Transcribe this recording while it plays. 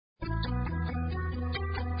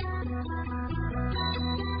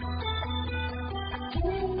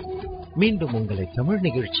மீண்டும் உங்களை தமிழ்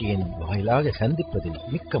நிகழ்ச்சியின் வாயிலாக சந்திப்பதில்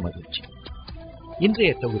மிக்க மகிழ்ச்சி.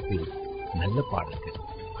 இன்றைய தொகுப்பில் நல்ல பாடல்கள்,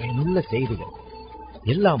 பயனுள்ள செய்திகள்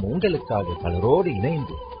எல்லாம் உங்களுக்காக பலரோடு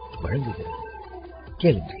இணைந்து வழங்குகிறது.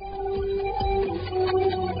 கேளுங்கள்.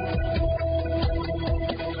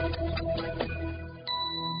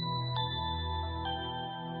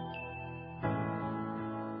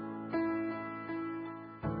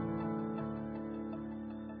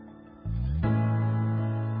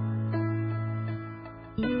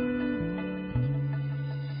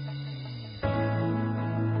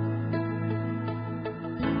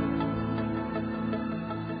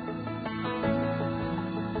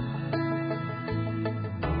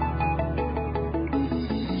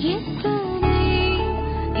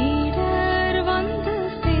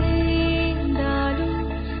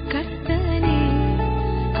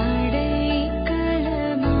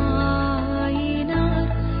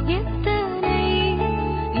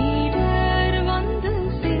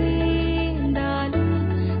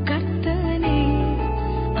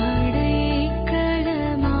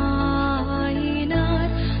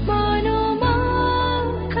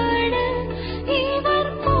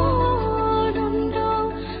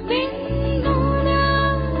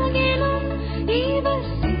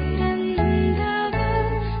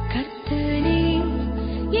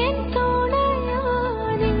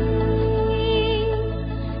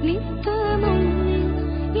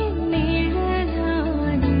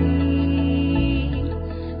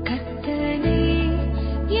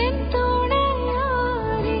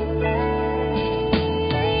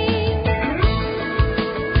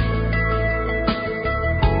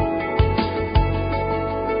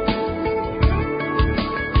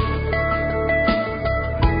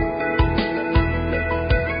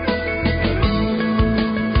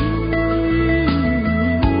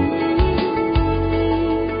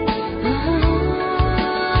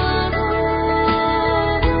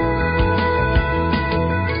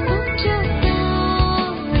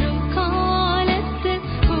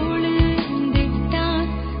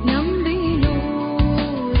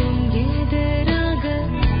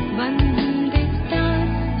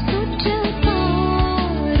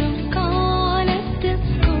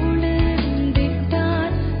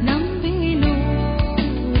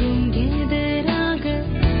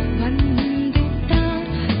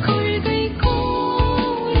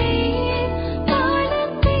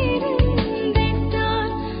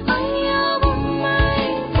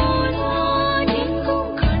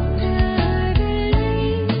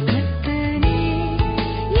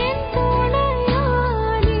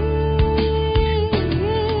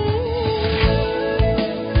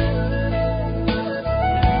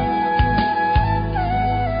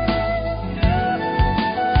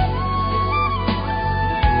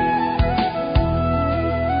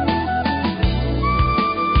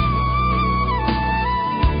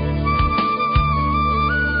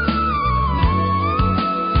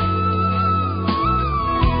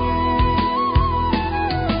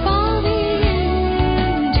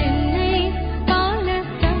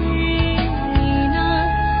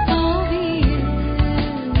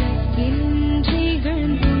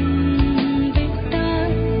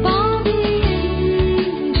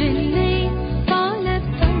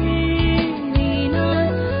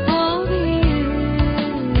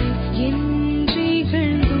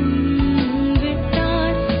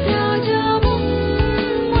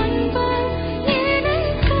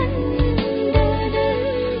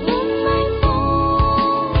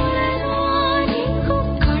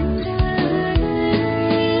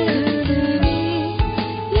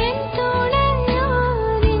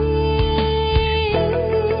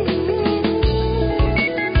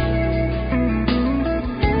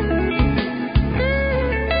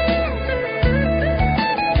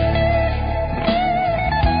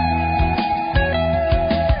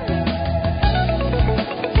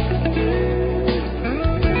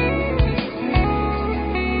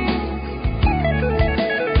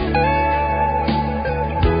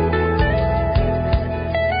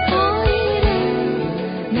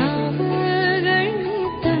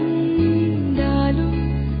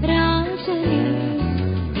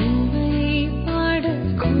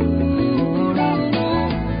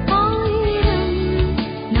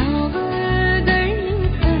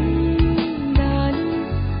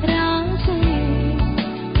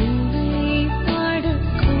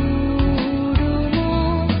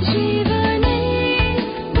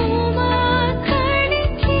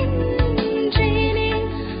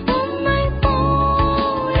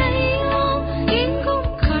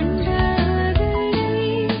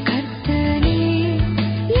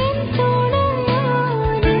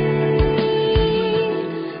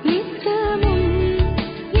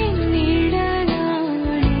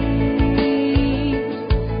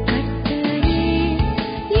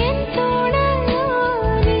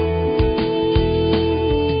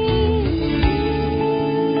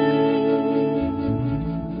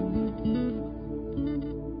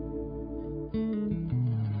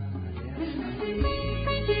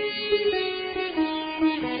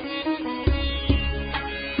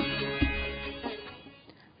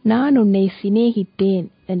 நான் உன்னை சிநேகித்தேன்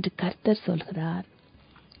என்று கர்த்தர் சொல்கிறார்.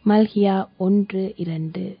 மல்கியா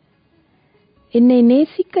 1:2. என்னை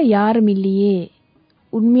நேசிக்க யாரும் இல்லையே,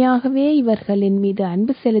 உண்மையாகவே இவர்கள் என் மீது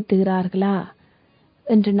அன்பு செலுத்துகிறார்களா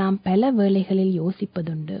என்று நாம் பல வேளைகளில்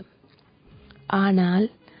யோசிப்பதுண்டு. ஆனால்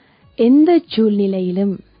எந்த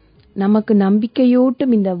சூழ்நிலையிலும் நமக்கு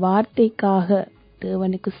நம்பிக்கையூட்டும் இந்த வார்த்தைக்காக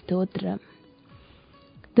தேவனுக்கு ஸ்தோத்திரம்.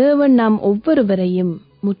 தேவன் நாம் ஒவ்வொருவரையும்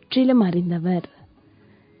முற்றிலும் அறிந்தவர்,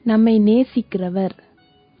 நம்மை நேசிக்கிறவர்.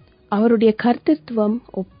 அவருடைய கர்த்தத்துவம்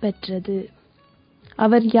ஒப்பற்றது.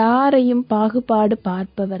 அவர் யாரையும் பாகுபாடு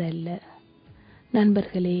பார்ப்பவர் அல்ல.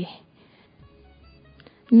 நண்பர்களே,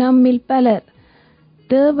 நம்மில் பலர்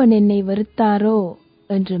தேவன் என்னை வெறுத்தாரோ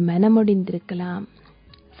என்று மனமுடிந்திருக்கலாம்,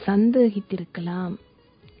 சந்தேகித்திருக்கலாம்.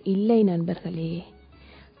 இல்லை நண்பர்களே,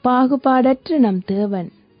 பாகுபாடற்ற நம் தேவன்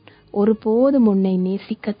ஒருபோதும் உன்னை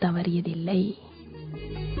நேசிக்க தவறியதில்லை.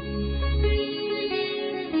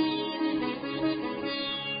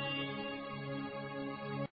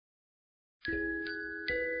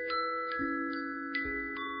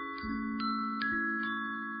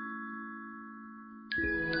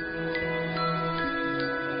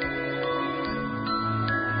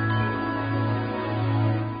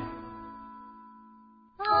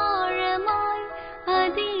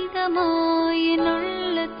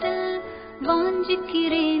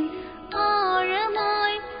 வாஞ்சிக்கிறேன்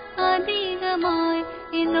ஆழமாய்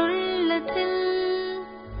அதிகமாய் என் உள்ளத்தில்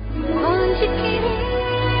வாஞ்சிக்கிறேன்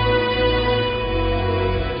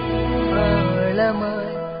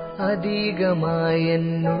ஆழமாய் அதிகமாய்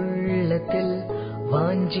என் உள்ளத்தில்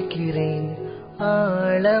வாஞ்சிக்கிறேன்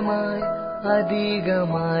ஆழமாய்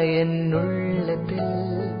அதிகமாய் என் உள்ளத்தில்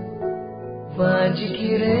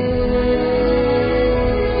வாஞ்சிக்கிறேன்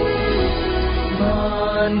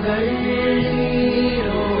வான்கள்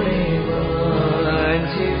நீரோடே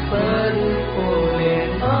வாஞ்சிப்பது போலே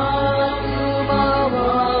ஆத்துமா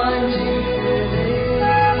வாஞ்சிக்கிறதே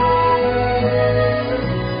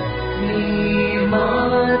நீர்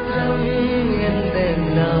மாத்திரம் எந்த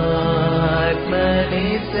ஆத்மனை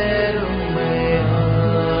செருமை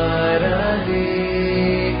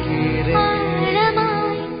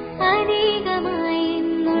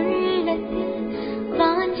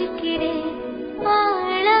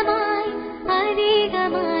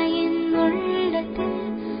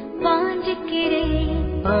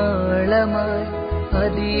ஆழமாய்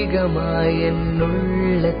அதிகமாய் என்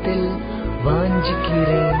உள்ளத்தில்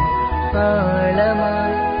வாஞ்சிக்கிறேன் ஆழமாய்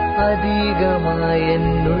அதிகமாய்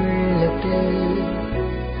என் உள்ளத்தில்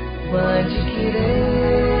வாஞ்சிக்கிறேன்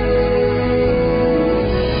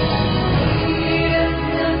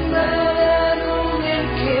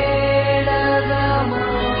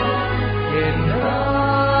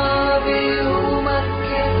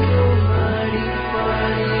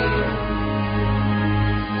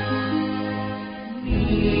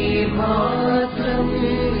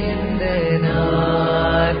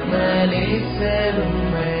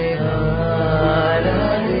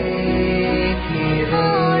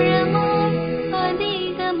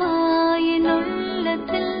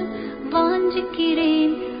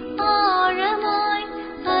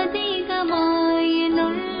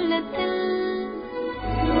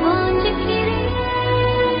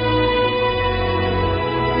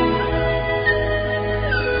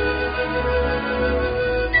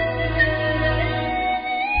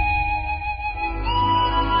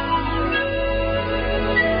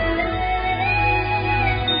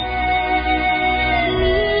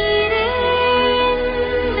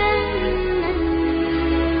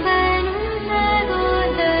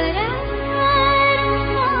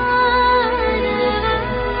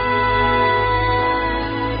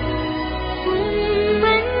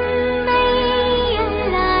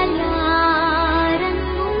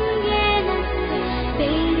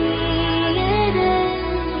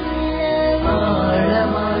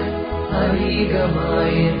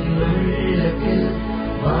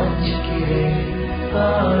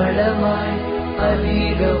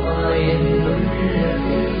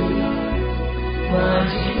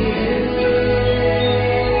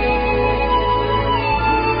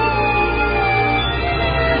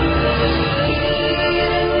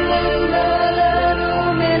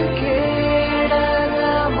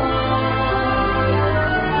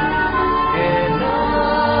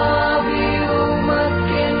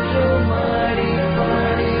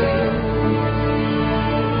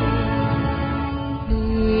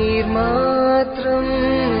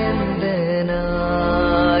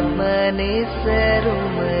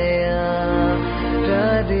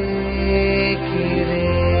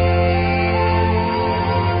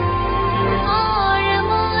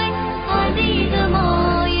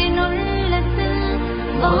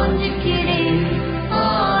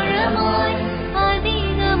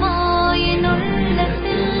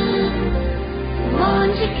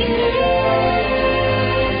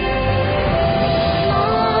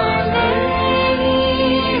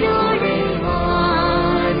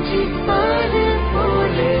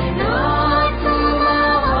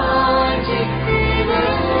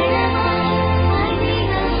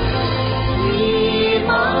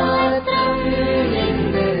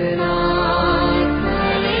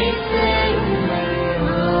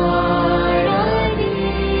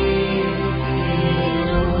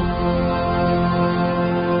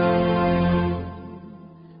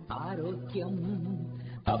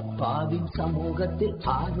பாவின் சமூகத்தில்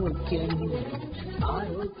ஆரோக்கியம்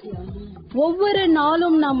ஆரோக்கியம். ஒவ்வொரு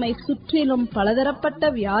நாளும் நம்மை சுற்றிலும்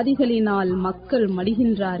பலதரப்பட்ட வியாதிகளினால் மக்கள்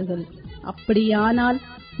மடிகின்றார்கள். அப்படியானால்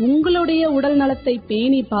உங்களுடைய உடல் நலத்தை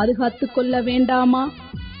பேணி பாதுகாத்துக் கொள்ள வேண்டாமா?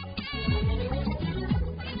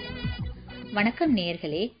 வணக்கம்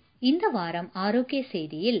நேயர்களே, இந்த வாரம் ஆரோக்கிய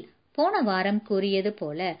செய்தியில் போன வாரம் கூறியது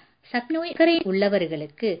போல சர்க்கரை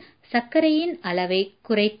உள்ளவர்களுக்கு சர்க்கரையின் அளவை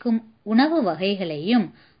குறைக்கும் உணவு வகைகளையும்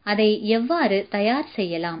அதை எவ்வாறு தயார்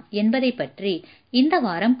செய்யலாம் என்பதை பற்றி இந்த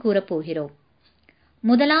வாரம் கூறப்போகிறோம்.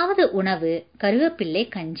 முதலாவது உணவு கருவேப்பிள்ளை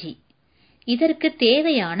கஞ்சி. இதற்கு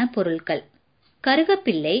தேவையான பொருட்கள்: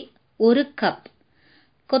 கருவேப்பிள்ளை 1 கப்,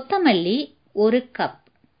 கொத்தமல்லி 1 கப்,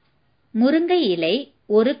 முருங்கை இலை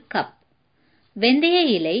 1 கப், வெந்தய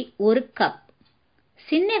இலை 1 கப்,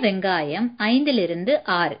 சின்ன வெங்காயம்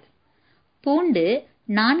 5-6, பூண்டு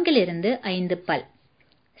 4-5 பல்,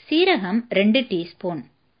 சீரகம் 2 டீஸ்பூன்,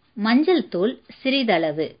 மஞ்சள் தூள்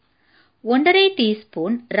சிறிதளவு, 1½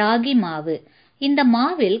 டீஸ்பூன் ராகி மாவு. இந்த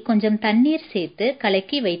மாவில் கொஞ்சம் தண்ணீர் சேர்த்து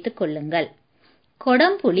கலக்கி வைத்துக் கொள்ளுங்கள்.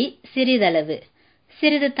 கொடம்புளி சிறிதளவு,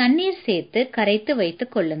 சிறிது தண்ணீர் சேர்த்து கரைத்து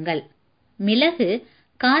வைத்துக் கொள்ளுங்கள். மிளகு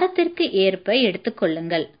காரத்திற்கு ஏற்ப எடுத்துக்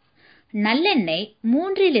கொள்ளுங்கள். நல்லெண்ணெய்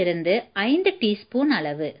 3-5 டீஸ்பூன்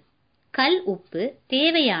அளவு, கல் உப்பு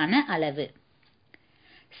தேவையான அளவு.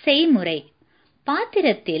 செய்முறை: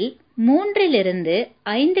 பாத்திரத்தில்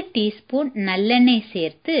 3-5 டீஸ்பூன் நல்லெண்ணெய்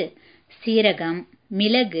சேர்த்து சீரகம்,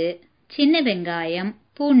 மிளகு, சின்ன வெங்காயம்,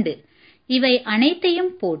 பூண்டு இவை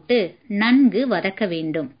அனைத்தையும் போட்டு நன்கு வதக்க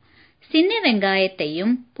வேண்டும். சின்ன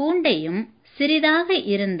வெங்காயத்தையும் பூண்டையும் சிறிதாக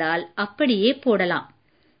இருந்தால் அப்படியே போடலாம்.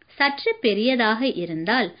 சற்று பெரியதாக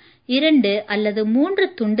இருந்தால் 2 அல்லது 3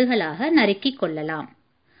 துண்டுகளாக நறுக்கிக் கொள்ளலாம்.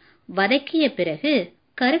 வதக்கிய பிறகு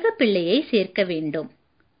கருவேப்பிள்ளையை சேர்க்க வேண்டும்.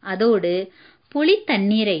 அதோடு புளி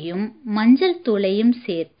தண்ணீரையும் மஞ்சள் தூளையும்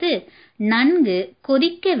சேர்த்து நன்கு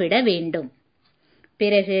கொதிக்க விட வேண்டும்.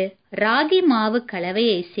 பிறகு ராகி மாவு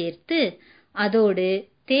கலவையை சேர்த்து அதோடு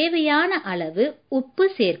தேவையான அளவு உப்பு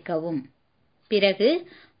சேர்க்கவும். பிறகு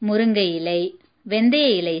முருங்கை இலை, வெந்தய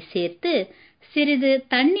இலை சேர்த்து சிறிது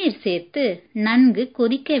தண்ணீர் சேர்த்து நன்கு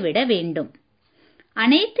கொதிக்க விட வேண்டும்.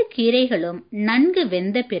 அனைத்து கீரைகளும் நன்கு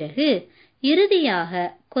வெந்த பிறகு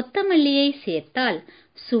இறுதியாக கொத்தமல்லியை சேர்த்தால்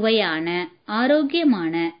சுவையான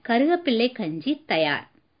ஆரோக்கியமான கருவேப்பிள்ளை கஞ்சி தயார்.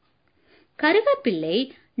 கருவேப்பிள்ளை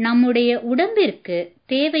நம்முடைய உடம்பிற்கு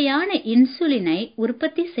தேவையான இன்சுலினை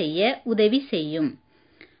உற்பத்தி செய்ய உதவி செய்யும்.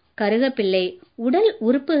 கருவேப்பிள்ளை உடல்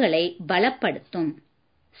உறுப்புகளை பலப்படுத்தும்.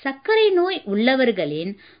 சர்க்கரை நோய்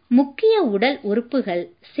உள்ளவர்களின் முக்கிய உடல் உறுப்புகள்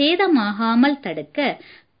சேதமாகாமல் தடுக்க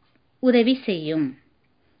உதவி செய்யும்.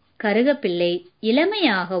 கருவேப்பிள்ளை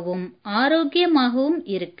இளமையாகவும் ஆரோக்கியமாகவும்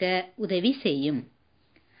இருக்க உதவி செய்யும்.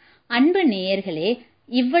 அன்பு நேயர்களே,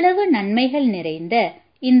 இவ்வளவு நன்மைகள் நிறைந்த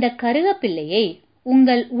இந்த கருவேப்பிள்ளையை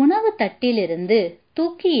உங்கள் உணவு தட்டிலிருந்து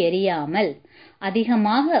தூக்கி எறியாமல்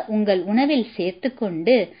அதிகமாக உங்கள் உணவில்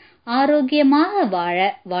சேர்த்துக்கொண்டு ஆரோக்கியமாக வாழ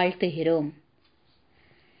வாழ்த்துகிறோம்.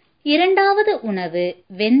 இரண்டாவது உணவு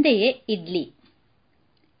வெந்தய இட்லி.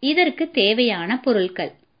 இதற்கு தேவையான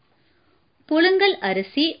பொருட்கள்: புழுங்கல்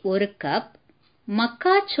அரிசி 1 கப்,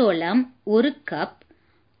 மக்காச்சோளம் 1 கப்,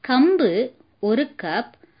 கம்பு 1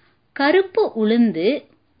 கப், கருப்பு உளுந்து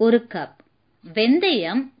 1 கப்,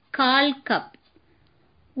 வெந்தயம் 1/4 கப்.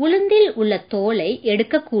 உளுந்தில் உள்ள தோலை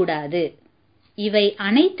எடுக்கக்கூடாது. இவை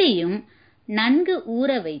அனைத்தையும் நன்கு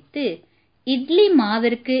ஊற வைத்து இட்லி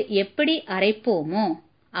மாவிற்கு எப்படி அரைப்போமோ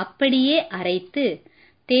அப்படியே அரைத்து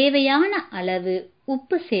தேவையான அளவு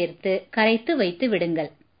உப்பு சேர்த்து கரைத்து வைத்து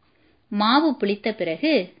விடுங்கள். மாவு புளித்த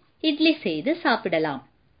பிறகு இட்லி செய்து சாப்பிடலாம்.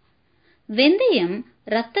 வெந்தயம்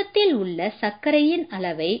இரத்தத்தில் உள்ள சர்க்கரையின்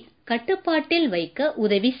அளவை கட்டுப்பாட்டில் வைக்க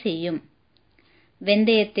உதவி செய்யும்.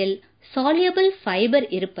 வெந்தயத்தில் soluble ஃபைபர்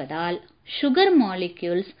இருப்பதால் சுகர்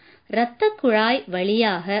மாலிக்யூல்ஸ் இரத்த குழாய்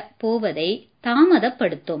வழியாக போவதை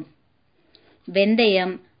தாமதப்படுத்தும்.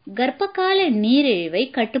 வெந்தயம் கர்ப்பகால நீரிழிவை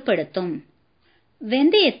கட்டுப்படுத்தும்.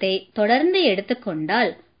 வெந்தயத்தை தொடர்ந்து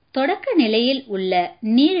எடுத்துக்கொண்டால் தொடக்க நிலையில் உள்ள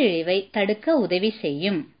நீரிழிவை தடுக்க உதவி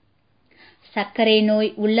செய்யும். சர்க்கரை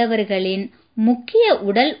நோய் உள்ளவர்களின் முக்கிய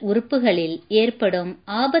உடல் உறுப்புகளில் ஏற்படும்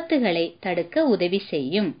ஆபத்துகளை தடுக்க உதவி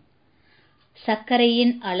செய்யும்.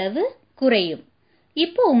 சர்க்கரையின் அளவு குறையும்.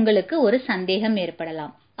 இப்போ உங்களுக்கு ஒரு சந்தேகம்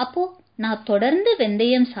ஏற்படலாம். அப்போ நான் தொடர்ந்து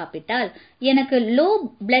வெந்தயம் சாப்பிட்டால் எனக்கு லோ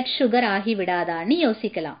பிளட் சுகர் ஆகிவிடாதான்னு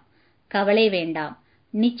யோசிக்கலாம். கவலை வேண்டாம்.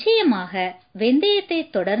 நிச்சயமாக வெந்தயத்தை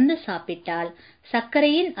தொடர்ந்து சாப்பிட்டால்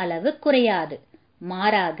சர்க்கரையின் அளவு குறையாது.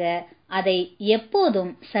 மாறாக அதை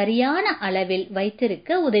எப்போதும் சரியான அளவில்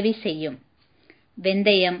வைத்திருக்க உதவி செய்யும்.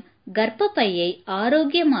 வெந்தயம் கர்ப்பப்பையை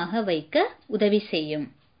ஆரோக்கியமாக வைக்க உதவி செய்யும்.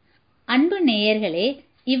 அன்பு நேயர்களே,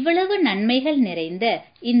 இவ்வளவு நன்மைகள் நிறைந்த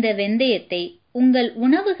இந்த வெந்தயத்தை உங்கள்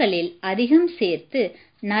உணவுகளில் அதிகம் சேர்த்து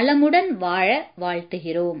நலமுடன் வாழ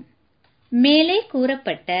வாழ்த்துகிறோம். மேலே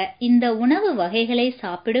கூறப்பட்ட இந்த உணவு வகைகளை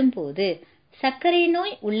சாப்பிடும்போது சர்க்கரை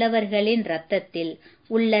நோய் உள்ளவர்களின் இரத்தத்தில்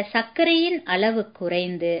உள்ள சர்க்கரையின் அளவு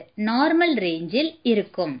குறைந்து நார்மல் ரேஞ்சில்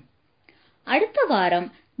இருக்கும். அடுத்த வாரம்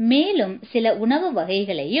மேலும் சில உணவு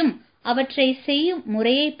வகைகளையும் அவற்றை செய்யும்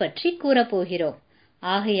முறையை பற்றி கூறப்போகிறோம்.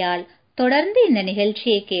 ஆகையால் தொடர்ந்து இந்த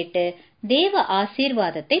நிகழ்ச்சியை கேட்டு தேவ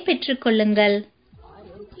ஆசீர்வாதத்தை பெற்றுக் கொள்ளுங்கள்.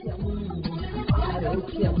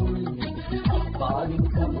 அப்பாவின்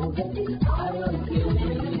சமூகத்தில் ஆரோக்கியம்.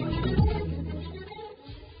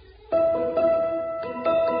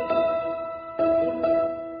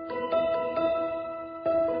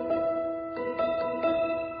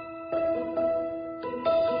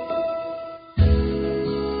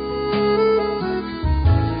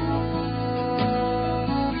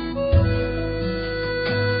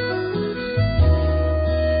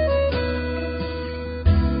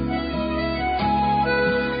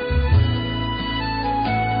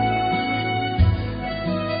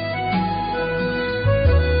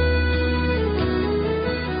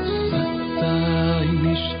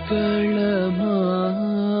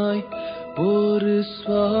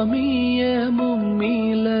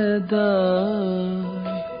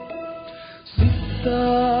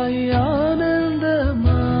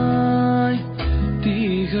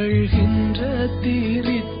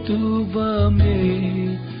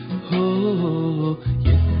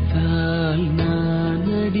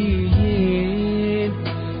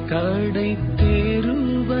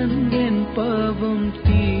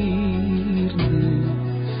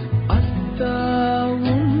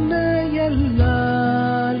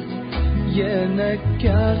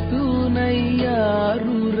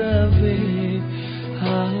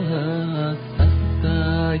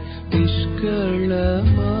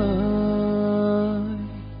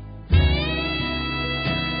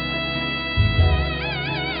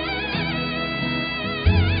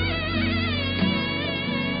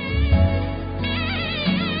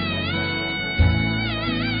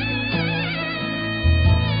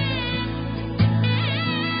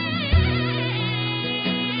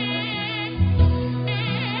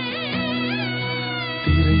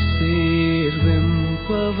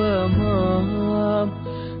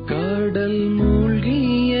 கடல்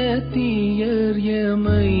மூழ்கிய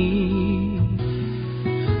தீயர்யமை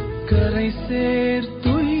கரை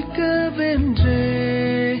சேர்த்துய்க்கவென்றே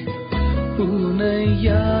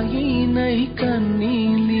புனையாயினை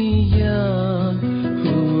கண்ணிலியா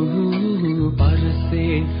பரசே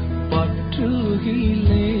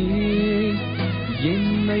பற்றுகிலே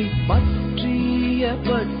என்னை பற்றிய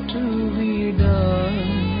பற்றுவிடா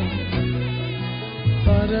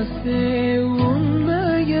பரசே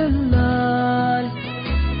உண்மையல்லால்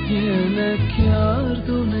எனக்கு யார்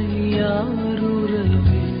துணை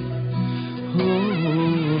யாருறவே ஓ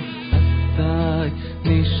சத்தாய்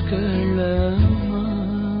நிஷ்களமா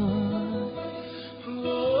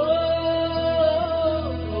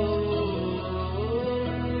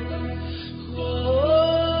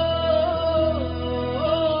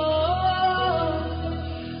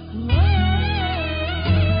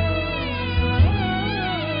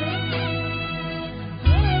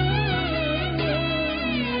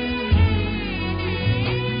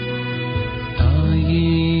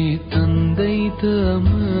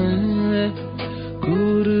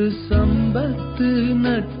குரு சம்பத்து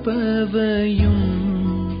நட்பவையும்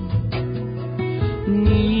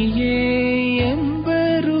நீயே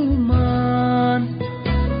எம்பெருமான்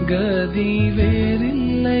கதி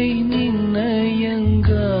வேறில்லை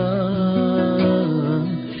நின்னயங்கா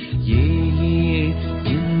ஏயே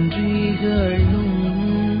இன்றிகளும்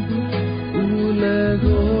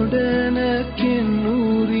உலகோடனக்கென்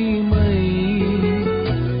உரிமை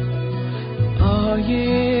ஆயே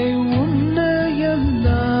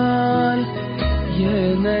உன்னையல்லால்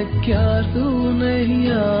எனக்கார் துணை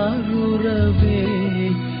யாருறவே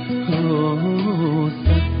ஓ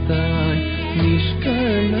சத்தாய்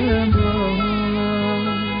நிஷ்களமா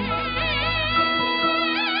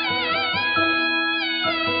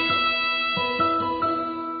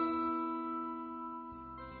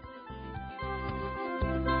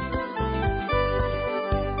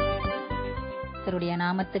கர்த்தருடைய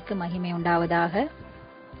நாமத்துக்கு மகிமை உண்டாவதாக.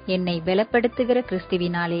 என்னை பலப்படுத்துகிற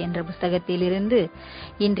கிறிஸ்துவினாலே என்ற புஸ்தகத்திலிருந்து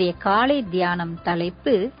இன்றைய காலை தியானம்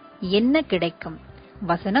தலைப்பு என்ன கிடைக்கும்.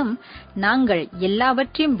 வசனம், நாங்கள்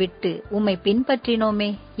எல்லாவற்றையும் விட்டு உம்மை பின்பற்றினோமே,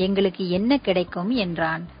 எங்களுக்கு என்ன கிடைக்கும்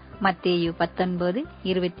என்றான். மத்தேயு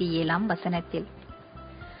 19:27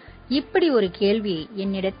 இப்படி ஒரு கேள்வி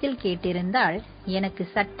என்னிடத்தில் கேட்டிருந்தால் எனக்கு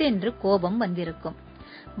சட்டென்று கோபம் வந்திருக்கும்.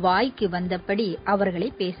 வாய்க்கு வந்தபடி அவர்களை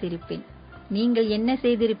பேசியிருப்பேன். நீங்கள் என்ன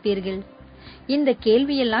செய்திருப்பீர்கள்? இந்த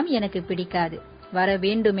கேள்வியெல்லாம் எனக்கு பிடிக்காது. வர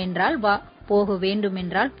வேண்டுமென்றால் வா, போக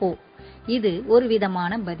வேண்டுமென்றால் போ. இது ஒரு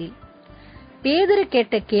விதமான பதில். பேதுரு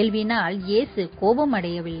கேட்ட கேள்வியினால் இயேசு கோபம்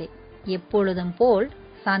அடையவில்லை. எப்பொழுதும் போல்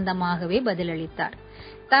சாந்தமாகவே பதிலளித்தார்.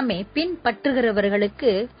 தம்மை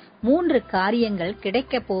பின்பற்றுகிறவர்களுக்கு 3 காரியங்கள்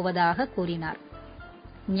கிடைக்கப் போவதாக கூறினார்.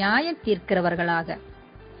 நியாயம் தீர்க்கிறவர்களாக.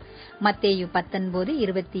 மத்தேயு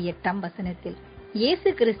 19:28 இயேசு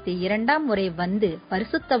கிறிஸ்து 2ஆம் முறை வந்து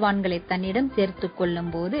பரிசுத்தவான்களை தன்னிடம் சேர்த்துக் கொள்ளும்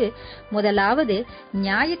போது முதலாவது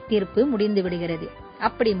நியாய தீர்ப்பு முடிந்து விடுகிறது.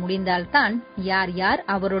 அப்படி முடிந்தால்தான் யார் யார்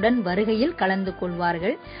அவருடன் வருகையில் கலந்து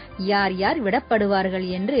கொள்வார்கள், யார் யார் விடப்படுவார்கள்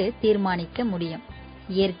என்று தீர்மானிக்க முடியும்.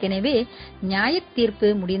 ஏற்கனவே நியாய தீர்ப்பு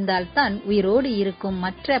முடிந்தால்தான் உயிரோடு இருக்கும்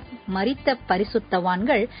மற்ற மரித்த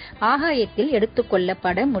பரிசுத்தவான்கள் ஆகாயத்தில்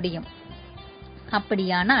எடுத்துக்கொள்ளப்பட முடியும்.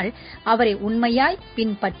 அப்படியானால் அவரை உண்மையாய்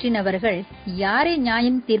பின்பற்றினவர்கள் யாரை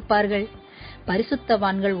நியாயம் தீர்ப்பார்கள்?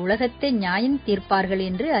 பரிசுத்தவான்கள் உலகத்தை நியாயம் தீர்ப்பார்கள்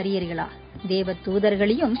என்று அறியீர்களா? தேவ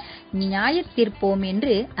தூதர்களையும் நியாய தீர்ப்போம்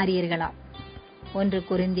என்று அறியீர்களா? 1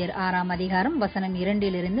 கொரிந்தியர்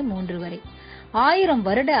 6:2-3 1000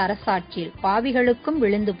 வருட அரசாட்சியில் பாவிகளுக்கும்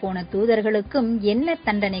விழுந்து போன தூதர்களுக்கும் என்ன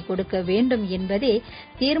தண்டனை கொடுக்க வேண்டும் என்பதே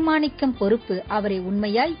தீர்மானிக்கும் பொறுப்பு அவரை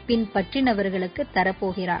உண்மையாய் பின்பற்றினவர்களுக்கு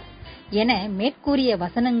தரப்போகிறார் என மேற்கூறிய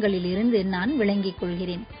வசனங்களிலிருந்து நான் விளங்கிக்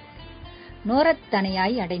கொள்கிறேன்.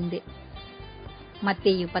 நோரத்தனையாய் அடைந்து.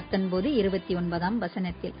 மத்தேயு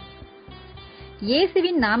 19:29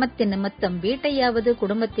 இயேசுவின் நாமத்தின் நிமித்தம் வீட்டையாவது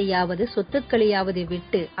குடும்பத்தையாவது சொத்துக்களையாவது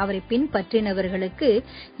விட்டு அவரை பின்பற்றினவர்களுக்கு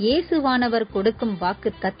இயேசுவானவர் கொடுக்கும்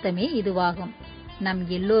வாக்கு தத்தமே இதுவாகும். நம்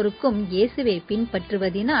எல்லோருக்கும் இயேசுவை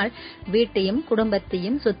பின்பற்றுவதினால் வீட்டையும்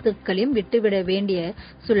குடும்பத்தையும் சொத்துக்களையும் விட்டுவிட வேண்டிய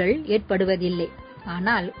சூழல் ஏற்படுவதில்லை.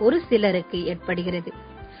 ஆனால் ஒரு சிலருக்கு ஏற்படுகிறது.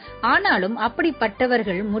 ஆனாலும்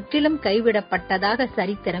அப்படிப்பட்டவர்கள் முற்றிலும் கைவிடப்பட்டதாக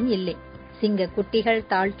சரித்திரம் இல்லை. சிங்க குட்டிகள்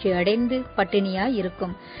தாழ்ச்சி அடைந்து பட்டினியாய்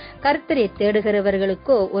இருக்கும். கர்த்தரை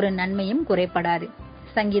தேடுகிறவர்களுக்கோ ஒரு நன்மையும் குறைபடாது.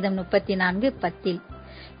 சங்கீதம் 34:10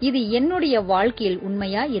 இது என்னுடைய வாழ்க்கையில்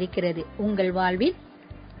உண்மையாய் இருக்கிறது. உங்கள் வாழ்வில்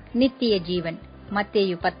நித்திய ஜீவன்.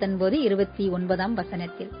 மத்தேயு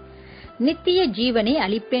 19:29 நித்திய ஜீவனை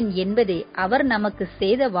அளிப்பேன் என்பதே அவர் நமக்கு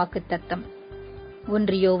செய்த வாக்குத்தத்தம்.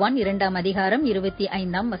 1 யோவான்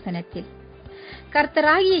 2:25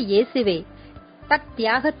 கர்த்தராகிய இயேசுவை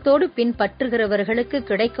தியாகத்தோடு பின்பற்றுகிறவர்களுக்கு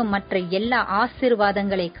கிடைக்கும் மற்ற எல்லா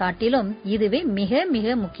ஆசீர்வாதங்களை காட்டிலும் இதுவே மிக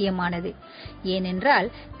மிக முக்கியமானது. ஏனென்றால்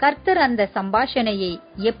கர்த்தர் அந்த சம்பாஷணையை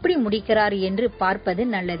எப்படி முடிக்கிறார் என்று பார்ப்பது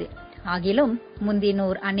நல்லது. ஆகிலும்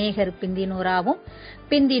முந்தினோர் அநேகர் பிந்தினோராவும்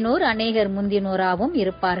பிந்தினோர் அநேகர் முந்தினோராவும்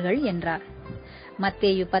இருப்பார்கள் என்றார்.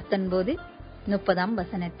 மத்தேயு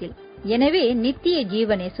 19:30 எனவே நித்திய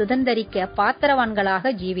ஜீவனை சுதந்தரிக்க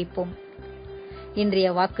பாத்திரவான்களாக ஜீவிப்போம். இன்றைய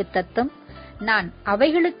வாக்கு தத்தம், நான்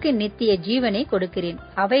அவைகளுக்கு நித்திய ஜீவனை கொடுக்கிறேன்,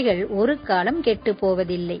 அவைகள் ஒரு காலம் கெட்டு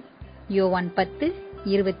போவதில்லை. யோவான்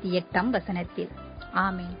 10:28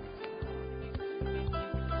 ஆமென்.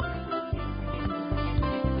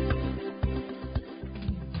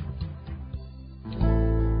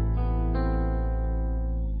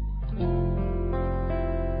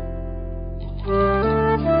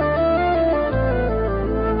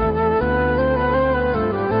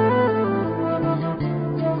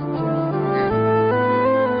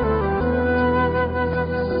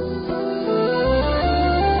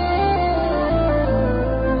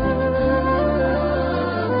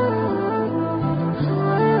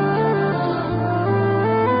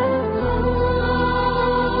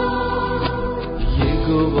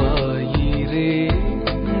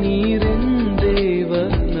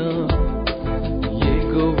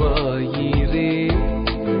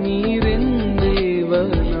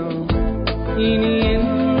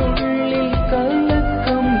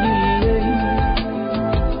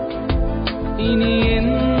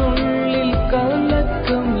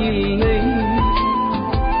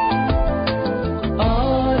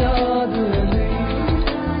 ஆராதனை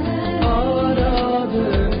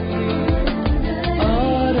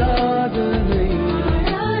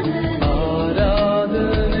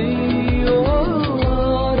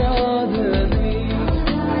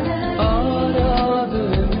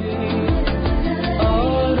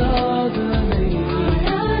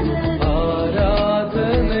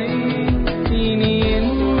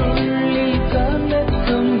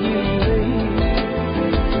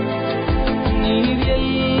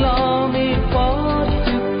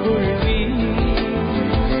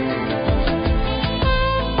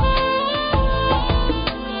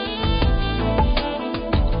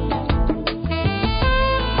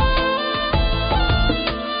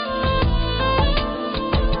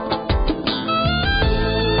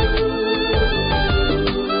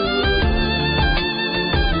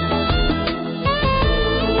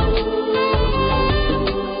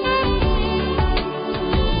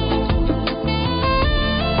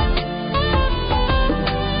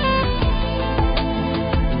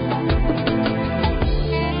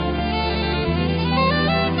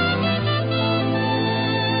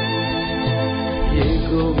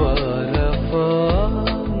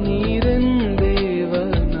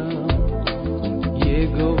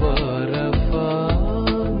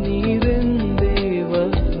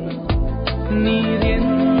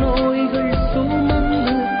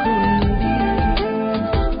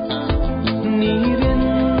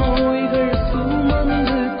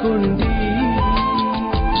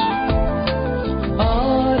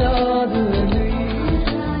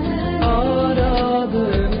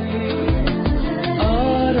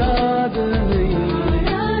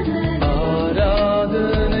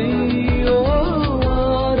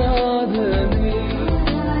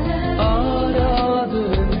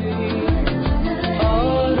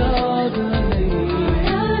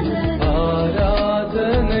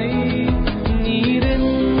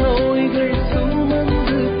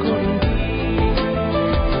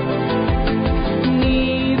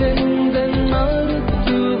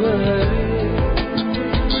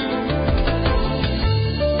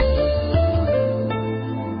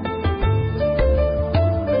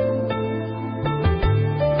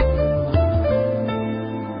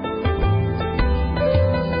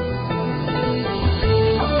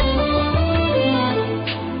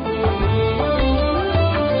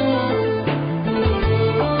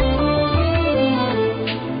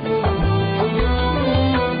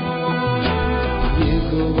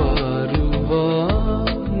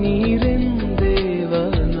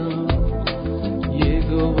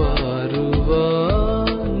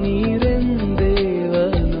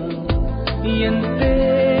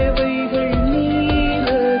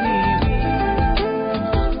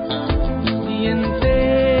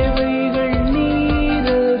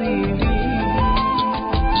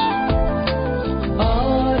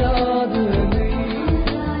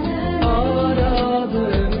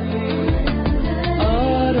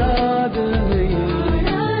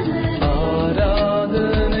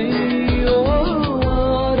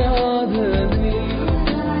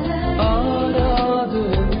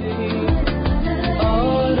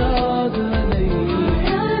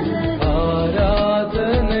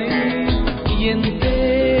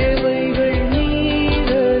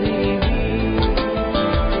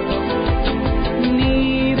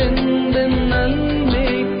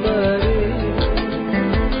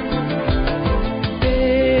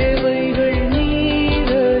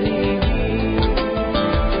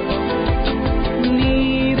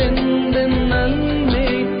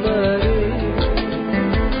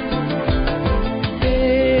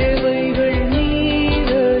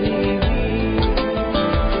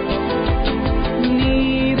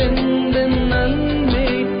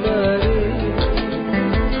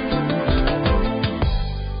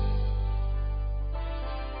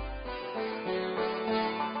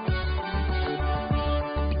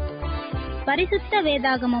பரிசுத்த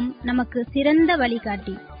வேதாகமம் நமக்கு சிறந்த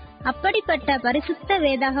வழிகாட்டி. அப்படிப்பட்ட பரிசுத்த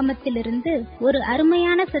வேதாகமத்திலிருந்து ஒரு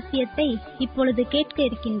அருமையான சத்தியத்தை இப்பொழுது கேட்க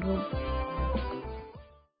இருக்கின்றோம்.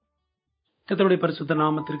 கர்த்தருடைய பரிசுத்த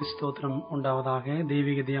நாமத்திற்கு ஸ்தோத்திரம் உண்டாவதாக.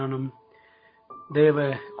 தெய்வீக தியானம் தேவ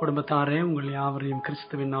குடும்பத்தாரே, உங்கள் யாவரையும்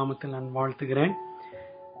கிறிஸ்துவின் நாமத்தில் நான் வாழ்த்துகிறேன்.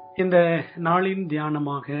 இந்த நாளின்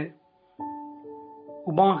தியானமாக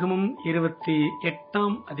உபாகமம்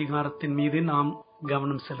 28ஆம் அதிகாரத்தின் மீது நாம்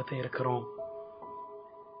கவனம் செலுத்த இருக்கிறோம்.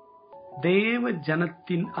 தேவ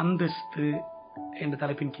ஜனத்தின் அந்தஸ்து என்ற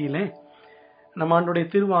தலைப்பின் கீழே நம் ஆண்டுடைய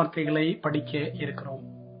திருவார்த்தைகளை படிக்க இருக்கிறோம்.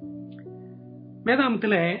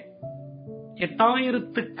 வேதாகமத்திலே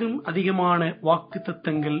 8000க்கும் அதிகமான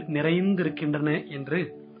வாக்குத்தத்தங்கள் நிறைந்திருக்கின்றன என்று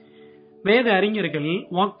வேத அறிஞர்கள்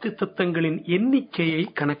வாக்குத்தத்தங்களின் எண்ணிக்கையை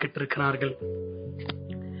கணக்கிட்டிருக்கிறார்கள்.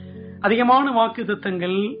 அதிகமான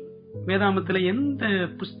வாக்குத்தத்தங்கள் வேதாகமத்தில் எந்த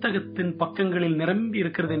புஸ்தகத்தின் பக்கங்களில் நிரம்பி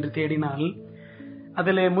இருக்கிறது என்று தேடினால்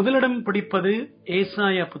அதில் முதலிடம் பிடிப்பது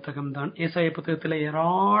ஏசாயா புத்தகம்தான். ஏசாயா புத்தகத்தில்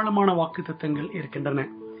ஏராளமான வாக்குத்தத்தங்கள் இருக்கின்றன.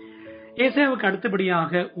 ஏசாயாவுக்கு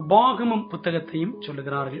அடுத்தபடியாக உபாகமம் புத்தகத்தையும்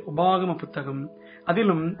சொல்லுகிறார்கள். உபாகம புத்தகம்,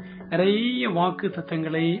 அதிலும் நிறைய வாக்கு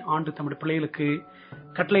தத்தங்களை ஆண்டு தம்முடைய பிள்ளைகளுக்கு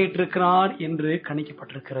கட்டளையிட்டிருக்கிறார் என்று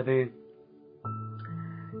கணிக்கப்பட்டிருக்கிறது.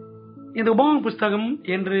 இந்த உபாகம புஸ்தகம்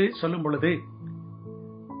என்று சொல்லும் பொழுது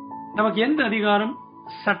நமக்கு எந்த அதிகாரம்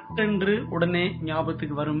சட்டென்று உடனே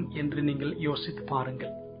ஞாபகத்துக்கு வரும் என்று நீங்கள் யோசித்து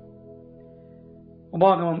பாருங்கள்.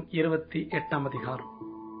 உபாகமம் 28ஆம் அதிகாரம்.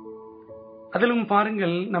 அதிலும்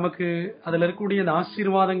பாருங்கள், நமக்கு அதில் இருக்கக்கூடிய அந்த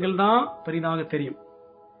ஆசீர்வாதங்கள் தான் பெரிதாக தெரியும்.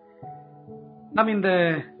 நாம் இந்த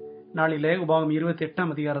நாளிலே உபாகமம்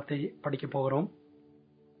 28ஆம் அதிகாரத்தை படிக்க போகிறோம்.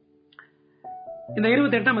 இந்த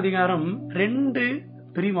 28ஆம் அதிகாரம் 2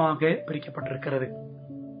 பிரிவாக பிரிக்கப்பட்டிருக்கிறது.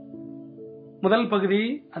 முதல் பகுதி,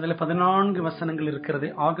 அதுல 14 வசனங்கள் இருக்கிறது.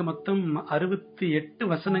 ஆக மொத்தம் 68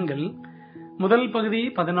 வசனங்கள். முதல் பகுதி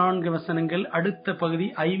 14 வசனங்கள், அடுத்த பகுதி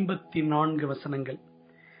 54 வசனங்கள்.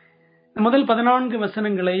 முதல் 14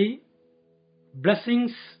 வசனங்களை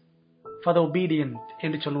blessings for the obedient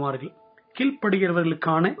என்று சொல்லுவார்கள்.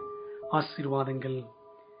 கீழ்ப்படுகிறவர்களுக்கான ஆசீர்வாதங்கள்.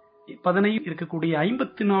 15 இருக்கக்கூடிய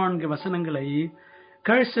 54 வசனங்களை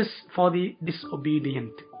curses for the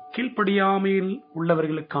disobedient, கீழ்ப்படியாமையில்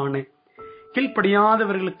உள்ளவர்களுக்கான,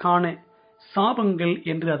 கீழ்ப்படியாதவர்களுக்கான சாபங்கள்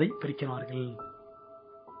என்று அதை பிரிக்கிறார்கள்.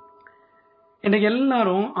 இன்றைக்கு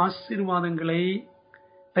எல்லாரும் ஆசீர்வாதங்களை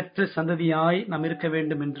பெற்ற சந்ததியாய் நாம் இருக்க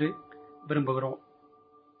வேண்டும் என்று விரும்புகிறோம்.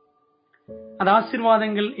 அந்த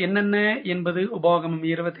ஆசீர்வாதங்கள் என்னென்ன என்பது உபாகமம்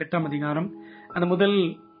 28ஆம் அதிகாரம் அந்த முதல்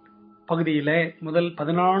பகுதியில முதல்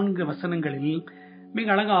 14 வசனங்களில் மிக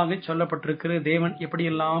அழகாக சொல்லப்பட்டிருக்கிற தேவன்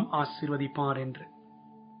எப்படியெல்லாம் ஆசீர்வதிப்பார் என்று.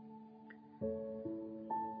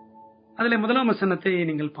 அதுல முதலாம் வசனத்தை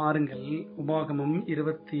நீங்கள் பாருங்கள். உபாகமம்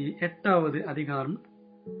 28வது அதிகாரம்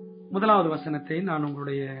 1வது வசனத்தை நான்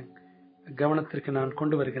உங்களுடைய கவனத்திற்கு நான்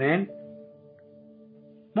கொண்டு வருகிறேன்.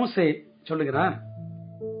 மோசே சொல்லுகிறார்,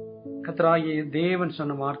 கர்த்தராகிய தேவன்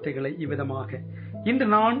சொன்ன வார்த்தைகளை இவ்விதமாக, இன்று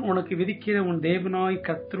நான் உனக்கு விதிக்கிற உன் தேவனாய்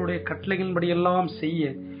கர்த்தருடைய கட்டளைகளின்படியெல்லாம்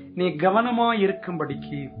செய்ய நீ கவனமாய்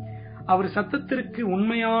இருக்கும்படிக்கு அவர் சத்தத்திற்கு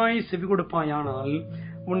உண்மையாய் செவி கொடுப்பாயானால்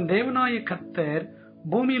உன் தேவனாய கர்த்தர்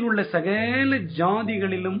பூமியில் உள்ள சகல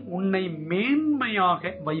ஜாதிகளிலும் உன்னை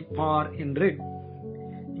மேன்மையாக வைப்பார் என்று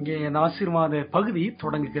இங்கே அந்த ஆசீர்வாத பகுதி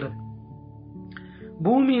தொடங்குகிறது.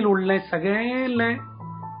 பூமியில் உள்ள சகல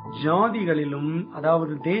ஜாதிகளிலும்,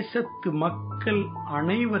 அதாவது தேசத்து மக்கள்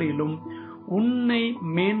அனைவரிலும் உன்னை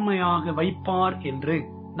மேன்மையாக வைப்பார் என்று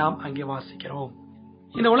நாம் அங்கே வாசிக்கிறோம்.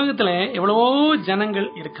 இந்த உலகத்துல எவ்வளவோ ஜனங்கள்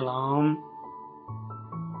இருக்கலாம்,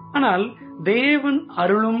 ஆனால் தேவன்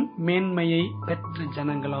அருளும் மேன்மையை பெற்ற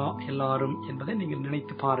ஜனங்களா எல்லாரும் என்பதை நீங்கள்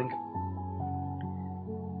நினைத்து பாருங்கள்.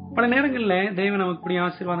 பல நேரங்கள்ல தேவன் நமக்கு இப்படி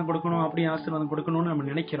ஆசீர்வாதம் கொடுக்கணும், அப்படி ஆசீர்வாதம் கொடுக்கணும்னு நம்ம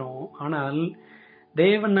நினைக்கிறோம். ஆனால்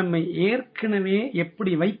தேவன் நம்மை ஏற்கனவே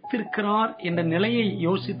எப்படி வைத்திருக்கிறார் என்ற நிலையை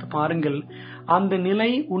யோசித்து பாருங்கள். அந்த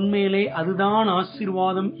நிலை உண்மையிலே அதுதான்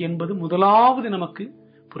ஆசீர்வாதம் என்பது முதலாவது நமக்கு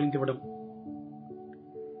புரிந்துவிடும்.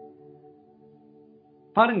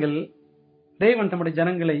 பாருங்கள், தேவன் தம்முடைய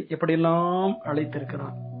ஜனங்களை எப்படியெல்லாம்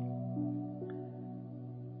அழைத்திருக்கிறார்.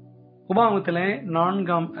 உபாகமத்திலே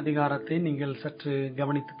 4ஆம் அதிகாரத்தை நீங்கள் சற்று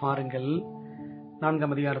கவனித்து பாருங்கள்.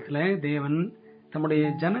 4ஆம் அதிகாரத்திலே தேவன் தம்முடைய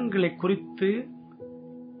ஜனங்களை குறித்து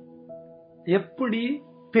எப்படி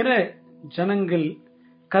பிற ஜனங்கள்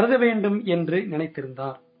கருத வேண்டும் என்று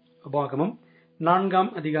நினைத்திருந்தார். உபாகமம் 4ஆம்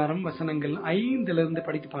அதிகாரம் வசனங்கள் 5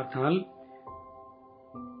 படித்து பார்த்தால்,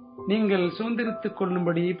 நீங்கள் சுதந்திரித்துக்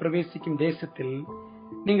கொள்ளும்படி பிரவேசிக்கும் தேசத்தில்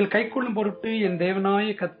நீங்கள் கைக்கொள்ளும் பொருட்டு என் தேவனாய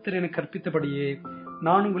கர்த்தர் எனக்கு கற்பித்தபடியே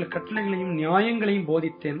நான் உங்களுக்கு கட்டளைகளையும் நியாயங்களையும்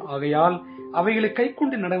போதித்தேன். ஆகையால் அவைகளை கை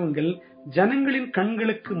கொண்டு நடவுங்கள், ஜனங்களின்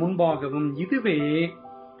கண்களுக்கு முன்பாகவும். இதுவே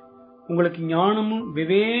உங்களுக்கு ஞானமும்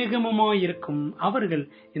விவேகமுமாயிருக்கும். அவர்கள்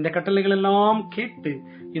இந்த கட்டளைகள் எல்லாம் கேட்டு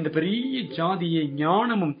இந்த பெரிய ஜாதியை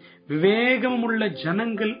ஞானமும் விவேகமும் உள்ள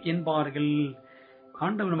ஜனங்கள் என்பார்கள்.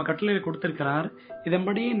 ஆண்டவர் நம்ம கட்டளை கொடுத்திருக்கிறார்.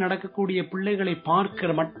 இதன்படி நடக்கக்கூடிய பிள்ளைகளை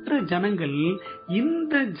பார்க்கிற மற்ற ஜனங்கள்,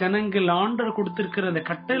 இந்த ஜனங்கள் ஆண்டவர் கொடுத்திருக்கிற அந்த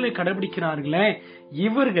கட்டளை கடைபிடிக்கிறார்களே,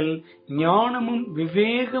 இவர்கள் ஞானமும்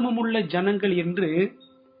விவேகமும் உள்ள ஜனங்கள் என்று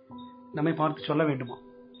நம்மை பார்த்து சொல்ல வேண்டுமா?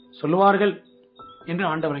 சொல்லுவார்கள் என்று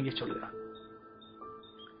ஆண்டவர் இங்கே சொல்கிறார்.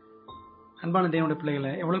 அன்பான தேவனுடைய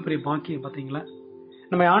பிள்ளைகளை, எவ்வளவு பெரிய பாக்கியம் பாத்தீங்களா?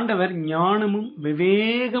 நம்ம ஆண்டவர் ஞானமும்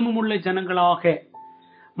விவேகமும் உள்ள ஜனங்களாக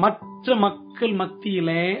மற்ற மக்கள்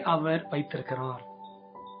மத்தியிலே அவர் வைத்திருக்கிறார்.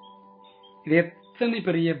 இது எத்தனை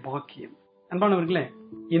பெரிய பாக்கியம்! அன்பானவர்களே,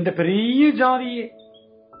 இந்த பெரிய ஜாதியே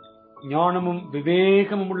ஞானமும்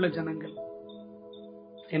விவேகமும் உள்ள ஜனங்கள்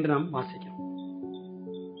என்று நாம் வாசிக்கிறோம்.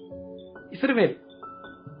 இஸ்ரவேல்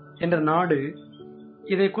என்ற நாடு,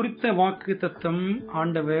 இதை குறித்த வாக்கு தத்தம்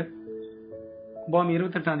ஆண்டவர் உபாகமம்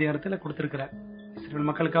 28 அதிகாரத்தில் கொடுத்திருக்கிறார். இஸ்ரவேல்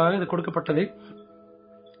மக்களுக்காக இது கொடுக்கப்பட்டது.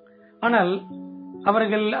 ஆனால்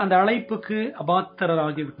அவர்கள் அந்த அழைப்புக்கு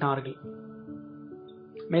அபாத்திரராகி விட்டார்கள்.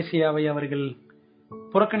 மேசியாவை அவர்கள்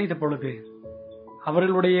புறக்கணித்த பொழுது,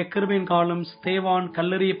 அவர்களுடைய கிருபையின் காலம் ஸ்தேவான்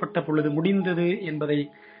கல்லெறியப்பட்ட பொழுது முடிந்தது என்பதை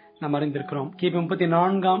நாம் அறிந்திருக்கிறோம். கிபி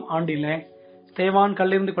 34ஆம் ஆண்டில ஸ்தேவான்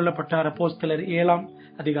கல்லெறிந்து கொல்லப்பட்டார். அப்போஸ்தலர் 7ஆம்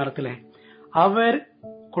அதிகாரத்தில் அவர்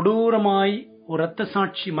கொடூரமாய் ஒரு இரத்த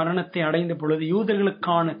சாட்சி மரணத்தை அடைந்த பொழுது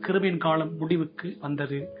யூதர்களுக்கான கிருபையின் காலம் முடிவுக்கு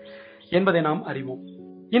வந்தது என்பதை நாம் அறிவோம்.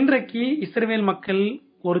 இன்றைக்கு இஸ்ரவேல் மக்கள்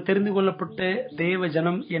ஒரு தெரிந்து கொள்ளப்பட்ட தேவ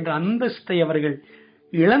ஜனம் என்ற அந்தஸ்தை அவர்கள்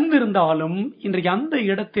இழந்திருந்தாலும், இன்றைக்கு அந்த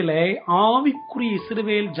இடத்திலே ஆவிக்குரிய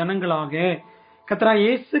இஸ்ரவேல் ஜனங்களாக கர்த்தராகிய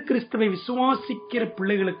இயேசு கிறிஸ்துவை விசுவாசிக்கிற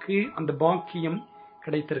பிள்ளைகளுக்கு அந்த பாக்கியம்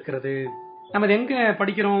கிடைத்திருக்கிறது. நம்ம எங்க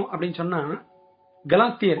படிக்கிறோம் அப்படின்னு சொன்னா,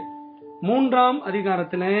 கலாத்தியர் 3ஆம்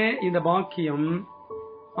அதிகாரத்துல இந்த பாக்கியம்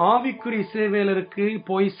ஆவிக்குரிய இஸ்ரவேலருக்கு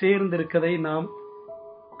போய் சேர்ந்திருக்கதை நாம்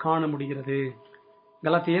காண முடிகிறது.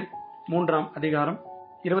 கலாத்தியர் 3ஆம் அதிகாரம்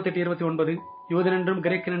 28-29, யூதன் என்றும்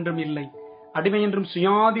கிரேக்கன் என்றும் இல்லை, அடிமை என்றும்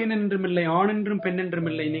சுயாதீன் என்றும் இல்லை, ஆண் என்றும் பெண் என்றும்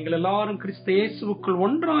இல்லை, நீங்கள் எல்லாரும் கிறிஸ்து இயேசுவுக்குள்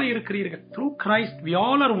ஒன்றாய் இருக்கிறீர்கள். Through Christ we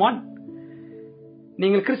all are one.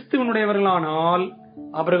 நீங்கள் கிறிஸ்துவனுடையவர்களானால்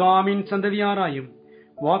ஆபிரகாமின் சந்ததியாராயும்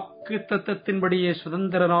வாக்கு தத்தத்தின்படியே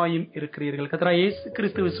சுதந்திரராயும் இருக்கிறீர்கள். கர்த்தராகிய இயேசு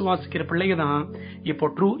கிறிஸ்து விசுவாசிக்கிற பிள்ளைகள் தான் இப்போ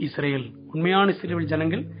ட்ரூ இஸ்ரேல், உண்மையான இஸ்ரவேல்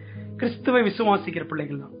ஜனங்கள், கிறிஸ்துவை விசுவாசிக்கிற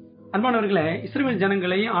பிள்ளைகள் தான். அன்பானவர்களே, இஸ்ரவேல்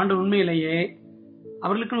ஜனங்களை ஆண்டவர் உண்மையிலேயே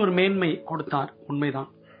அவர்களுக்கு ஒரு மேன்மை கொடுத்தார். உண்மைதான்.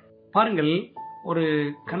 பாருங்கள், ஒரு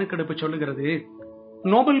கணக்கெடுப்பு சொல்லுகிறது,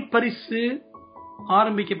 நோபல் பரிசு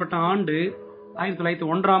ஆரம்பிக்கப்பட்ட ஆண்டு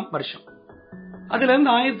 1901ஆம் வருஷம். அதுல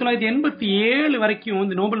இருந்து 1987 வரைக்கும்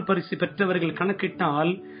இந்த நோபல் பரிசு பெற்றவர்கள்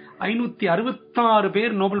கணக்கிட்டால் 566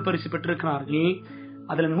 பேர் நோபல் பரிசு பெற்றிருக்கிறார்கள்.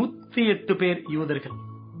 அதுல 108 பேர் யூதர்கள்.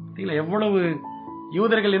 எவ்வளவு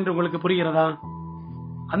யூதர்கள் என்று உங்களுக்கு புரிகிறதா?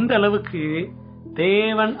 அந்த அளவுக்கு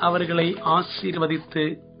தேவன் அவர்களை ஆசீர்வதித்து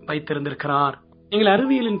வைத்திருந்திருக்கிறார். நீங்கள்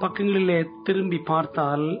அறிவியலின் பக்கங்களிலே திரும்பி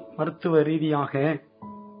பார்த்தால், மருத்துவ ரீதியாக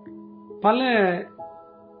பல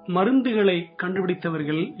மருந்துகளை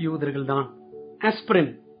கண்டுபிடித்தவர்கள் யூதர்கள் தான்.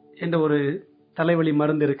 ஆஸ்பிரின் என்ற ஒரு தலைவலி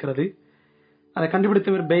மருந்து இருக்கிறது, அதை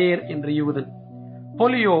கண்டுபிடித்தவர் பேயர் என்ற யூதன்.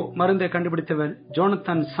 போலியோ மருந்தை கண்டுபிடித்தவர்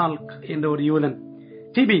ஜோனத்தன் சால்க் என்ற ஒரு யூதன்.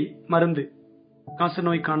 டிபி மருந்து, காச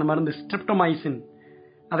நோய்க்கான மருந்து ஸ்ட்ரெப்டோமைசின்,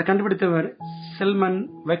 அதை கண்டுபிடித்தவர் செல்மன்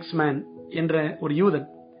வெக்ஸ்மேன் என்ற ஒரு யூதன்.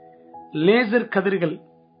 லேசர் கதிர்கள்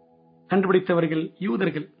கண்டுபிடித்தவர்கள்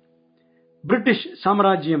யூதர்கள். பிரிட்டிஷ்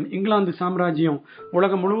சாம்ராஜ்யம், இங்கிலாந்து சாம்ராஜ்யம்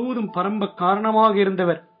உலகம் முழுவதும் பரம்ப காரணமாக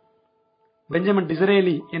இருந்தவர் பெஞ்சமின்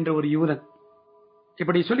டிசரேலி என்ற ஒரு யூதன்.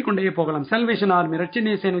 இப்படி சொல்லிக்கொண்டே போகலாம். சல்வேஷன் ஆர்மி,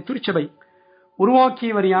 ரட்சணீய சேனை, திருச்சபை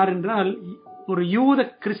உருவாக்கியவர் யார் என்றால் ஒரு யூத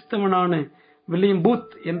கிறிஸ்தவனான வில்லியம்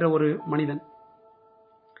பூத் என்ற ஒரு மனிதன்.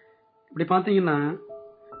 இப்படி பார்த்தீங்கன்னா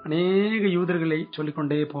அநேக யூதர்களை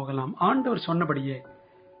சொல்லிக்கொண்டே போகலாம். ஆண்டவர் சொன்னபடியே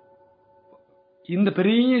இந்த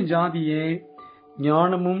பெரிய ஜாதியே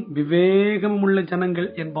ஞானமும் விவேகமும் உள்ள ஜனங்கள்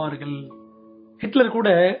என்பார்கள். ஹிட்லர் கூட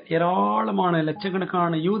ஏராளமான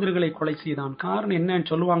லட்சக்கணக்கான யூதர்களை கொலை செய்தான். காரணம் என்னன்னு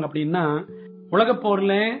சொல்லுவாங்க அப்படின்னா, உலகப்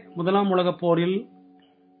போர்ல, முதலாம் உலகப் போரில்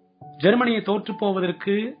ஜெர்மனியை தோற்று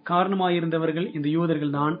போவதற்கு காரணமாயிருந்தவர்கள் இந்த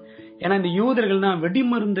யூதர்கள் தான். ஏன்னா இந்த யூதர்கள் தான்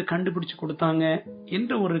வெடிமருந்து கண்டுபிடிச்சு கொடுத்தாங்க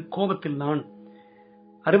என்ற ஒரு கோபத்தில் தான்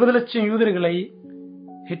 60 லட்சம் யூதர்களை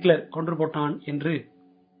ஹிட்லர் கொன்று போட்டான் என்று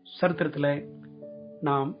சரித்திரத்தில்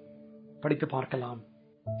நாம் படித்து பார்க்கலாம்.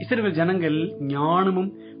 இஸ்ரவேல் ஜனங்கள்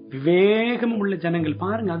ஞானமும் விவேகமும் உள்ள ஜனங்கள்.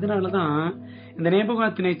 பாருங்க, அதனாலதான் இந்த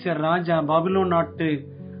நேபுகாத்நேச்சர் ராஜா, பாபிலோன் நாட்டு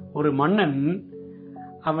ஒரு மன்னன்,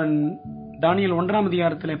 அவன் தானியேல் 1ஆம்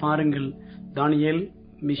அதிகாரத்திலே பாருங்கள், தானியேல்,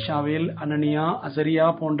 மிஷாவேல், அனனியா, அசரியா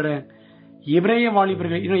போன்ற எபிரேய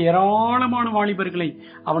வாலிபர்கள், இன்னும் ஏராளமான வாலிபர்களை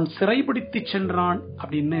அவன் சிறைபிடித்து சென்றான்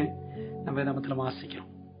அப்படின்னு நம்ம வேதாகமத்துல வாசிக்கிறோம்.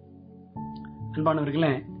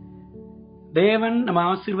 அன்பானவர்களே, தேவன் நம்ம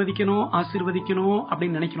ஆசீர்வதிக்கணும்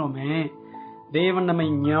அப்படின்னு நினைக்கிறோமே, தேவன் நம்மை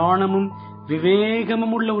ஞானமும்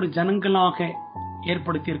விவேகமும் உள்ள ஒரு ஜனங்களாக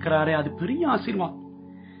ஏற்படுத்தி இருக்கிறாரே, அது பெரிய ஆசீர்வாதம்.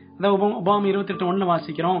 அதான் உபாகம் 28:1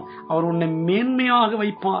 வாசிக்கிறோம், அவர் உன்னை மேன்மையாக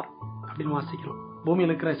வைப்பார் அப்படின்னு வாசிக்கிறோம். பூமியில்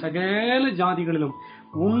இருக்கிற சகல ஜாதிகளிலும்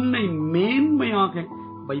உன்னை மேன்மையாக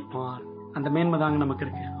வைப்பார். அந்த மேன்மை தாங்க நமக்கு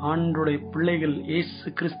இருக்கு. ஆண்டோடைய பிள்ளைகள், இயேசு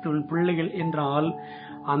கிறிஸ்துவின் பிள்ளைகள் என்றால்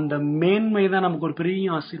அந்த மேன்மை தான் நமக்கு ஒரு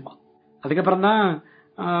பெரிய ஆசீர்வாதம். அதுக்கப்புறம் தான்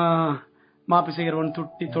மாப்பி செய்கிறவன்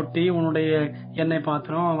தொட்டி தொட்டி உன்னுடைய எண்ணெய்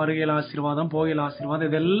பாத்திரம், வருகையில் ஆசீர்வாதம், போகையில் ஆசீர்வாதம்,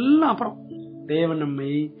 இதெல்லாம் அப்புறம். தேவன்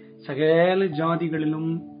நம்மை சகல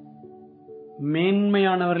ஜாதிகளிலும்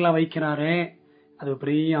மேன்மையானவர்களா வைக்கிறாரே, அது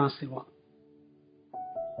பெரிய ஆசீர்வாதம்.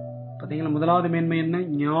 பாத்தீங்களா, முதலாவது மேன்மை என்ன?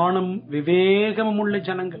 ஞானம் விவேகமும் உள்ள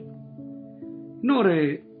ஜனங்கள். இன்னொரு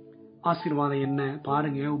ஆசீர்வாதம் என்ன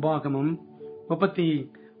பாருங்க. உபாகமம்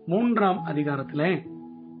 33ஆம் அதிகாரத்துல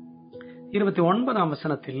 29ஆம்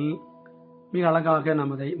வசனத்தில் மிக அழகாக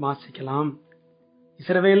நாம் அதை வாசிக்கலாம்.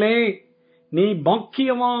 இஸ்ரவேலே, நீ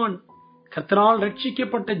பாக்கியவான், கர்த்தரால்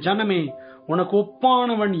ரட்சிக்கப்பட்ட ஜனமே, உனக்கு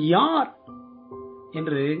ஒப்பானவன் யார்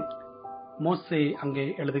என்று மோசே அங்கே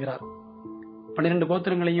எழுதுகிறார். 12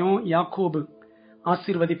 கோத்திரங்களையும் யாக்கோபு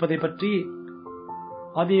ஆசீர்வதிப்பதை பற்றி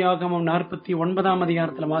ஆதியாகமம் 49ஆம்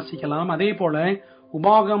அதிகாரத்துல வாசிக்கலாம். அதே போல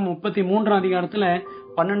உபாகம் 33ஆம் அதிகாரத்துல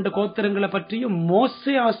 12 கோத்திரங்களை பற்றியும்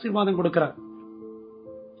மோசே ஆசீர்வாதம் கொடுக்கிறார்.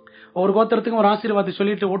 ஒரு கோத்திரத்துக்கும் ஒரு ஆசீர்வாதம்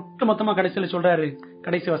சொல்லிட்டு ஒட்டு மொத்தமா கடைசியில சொல்றாரு,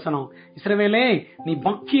 கடைசி வசனம், இஸ்ரவேலே நீ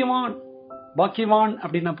பாக்கியவான். பாக்கியவான்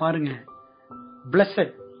அப்படின்னா பாருங்க,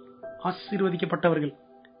 பிளஸட், ஆசீர்வதிக்கப்பட்டவர்கள்.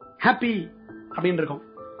 ஹாப்பி அப்படின்னு இருக்கும்.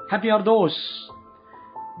 ஹாப்பி ஆர் தோஸ்,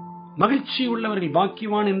 மகிழ்ச்சி உள்ளவர்கள்.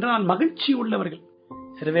 பாக்கியவான் என்றால் மகிழ்ச்சி உள்ளவர்கள்.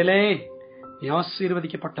 இஸ்ரவேலே நீ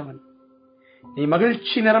ஆசீர்வதிக்கப்பட்டவன், நீ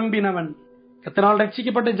மகிழ்ச்சி நிரம்பினவன், கர்த்தரால்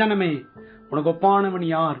ரட்சிக்கப்பட்ட ஜனமே, உனக்கு ஒப்பானவன்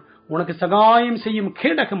யார்? உனக்கு சகாயம் செய்யும்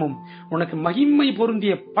கேடகமும் உனக்கு மகிமை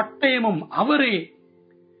பொருந்திய பட்டயமும் அவரே.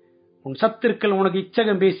 உன் சத்துருக்கள் உனக்கு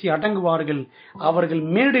இச்சகம் பேசி அடங்குவார்கள், அவர்கள்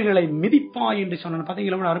மேடுகளை மிதிப்பாய் என்று சொன்ன.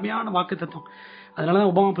 பாத்தீங்களா, அருமையான வாக்கு தத்துவம்.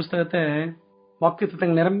 அதனாலதான் உபாகம புஸ்தகத்தை வாக்கு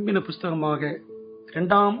தத்தங்கள் நிரம்பின புஸ்தகமாக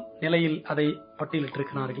 2ஆம் நிலையில் அதை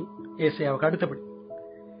பட்டியலிட்டிருக்கிறார்கள், ஏசாயாவுக்கு அடுத்தபடி.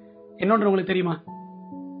 இன்னொன்று உங்களுக்கு தெரியுமா,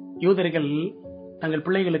 யூதர்கள் தங்கள்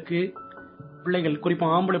பிள்ளைகள் குறிப்பா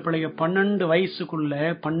ஆம்பளை பிள்ளைகள் 12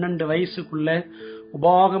 வயசுக்குள்ள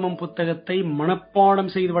உபாகமம் புத்தகத்தை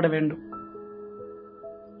மனப்பாடம் செய்துவிட வேண்டும்.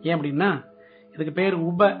 ஏன் அப்படின்னா, இதுக்கு பேர்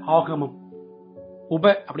உப ஆகமம். உப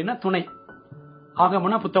அப்படின்னா துணை,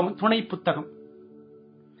 ஆகமம்னா புத்தகம், துணை புத்தகம்.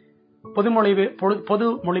 பொது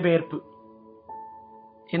மொழிபெயர்ப்பு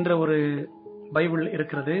என்ற ஒரு பைபிள்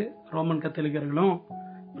இருக்கிறது. ரோமன் கத்தோலிக்கர்களும்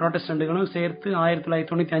புராட்டஸ்டன்ட்களும் சேர்த்து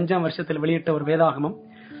 1995ஆம் வருஷத்தில் வெளியிட்ட ஒரு வேதாகமம்,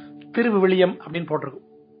 திருவிவிலியம் அப்படின்னு போட்டிருக்கும்.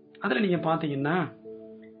 அதுல நீங்க பாத்தீங்கன்னா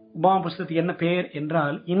உபாகம புத்தகத்துக்கு என்ன பெயர்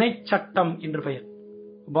என்றால் இணைச்சட்டம் என்று பெயர்.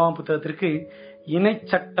 உபாகம புத்தகத்திற்கு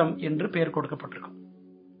இணைச்சட்டம் என்று பெயர் கொடுக்கப்பட்டிருக்கும்.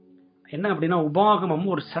 என்ன அப்படின்னா, உபாகமம்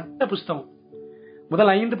ஒரு சட்ட புஸ்தகம்.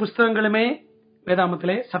 முதல் 5 புஸ்தகங்களுமே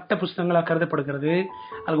வேதாகமத்திலே சட்ட புஸ்தகங்களாக கருதப்படுகிறது.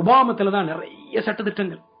 அது உபாகமத்துல தான் நிறைய சட்ட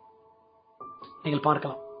திட்டங்கள் நீங்கள்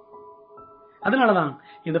பார்க்கலாம். அதனாலதான்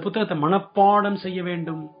இந்த புத்தகத்தை மனப்பாடம் செய்ய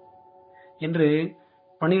வேண்டும் என்று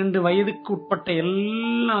 12 வயதுக்கு உட்பட்ட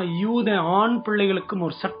எல்லா யூத ஆண் பிள்ளைகளுக்கும்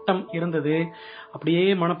ஒரு சட்டம் இருந்தது. அப்படியே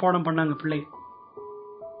மனப்பாடம் பண்ணாங்க பிள்ளைகள்.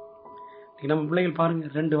 நம்ம பிள்ளைகள் பாருங்க,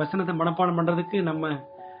 2 வசனத்தை மனப்பாடம் பண்றதுக்கு நம்ம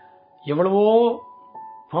எவ்வளவோ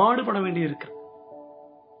பாடுபட வேண்டி இருக்கு.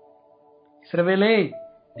 இஸ்ரவேலே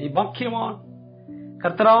நீ பாக்கியவான்,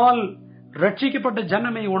 கர்த்தரால் ரட்சிக்கப்பட்ட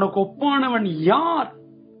ஜனமே, உனக்கு ஒப்பானவன் யார்?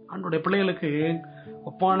 அவனுடைய பிள்ளைகளுக்கு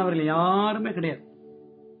ஒப்பானவர்கள் யாருமே கிடையாது.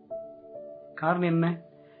 காரணம் என்ன?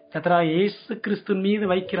 கர்த்தரா இயேசு கிறிஸ்து மீது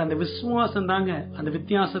வைக்கிற அந்த விசுவாசம் தாங்க அந்த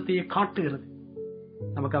வித்தியாசத்தையே காட்டுகிறது.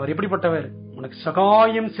 நமக்கு அவர் எப்படிப்பட்டவர்? உனக்கு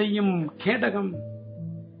சகாயம் செய்யும் கேடகம்.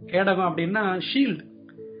 கேடகம் அப்படின்னா ஷீல்டு,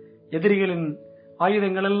 எதிரிகளின்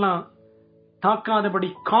ஆயுதங்கள் எல்லாம் தாக்காதபடி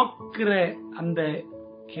காக்கிற அந்த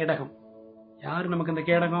கேடகம். யாரு நமக்கு அந்த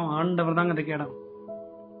கேடகம்? ஆண்டவர் தாங்க அந்த கேடகம்.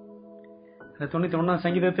 91ஆம்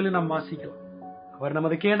சங்கீதத்தில் நாம் வாசிக்கலாம், அவர்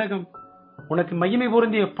நமது கேடகம், உனக்கு மகிமை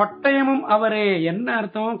பொருந்திய பட்டயமும் அவரே. என்ன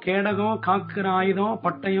அர்த்தம்? கேடகம் காக்குற ஆயுதம்,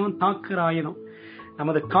 பட்டயம் தாக்குற ஆயுதம்.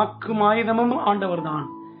 நமது காக்கும் ஆயுதமும் ஆண்டவர் தான்,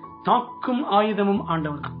 தாக்கும் ஆயுதமும்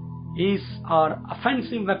ஆண்டவர் தான். Is our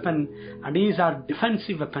offensive weapon and is our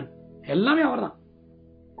defensive weapon. எல்லாமே அவர் தான்.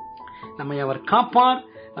 நம்மை அவர் காப்பார்,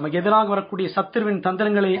 நமக்கு எதிராக வரக்கூடிய சத்துருவின்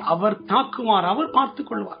தந்திரங்களை அவர் தாக்குவார், அவர் பார்த்துக்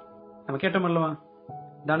கொள்வார். நம்ம கேட்டோம் அல்லவா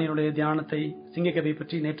தானியேலுடைய தியானத்தை, சிங்கக்கதையை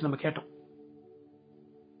பற்றி நேற்று நம்ம கேட்டோம்.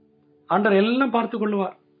 ஆண்டவர் எல்லாம் பார்த்துக்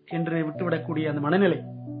கொள்வார் என்று விட்டுவிடக்கூடிய அந்த மனநிலை,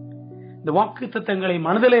 இந்த வாக்குத்தத்தங்களை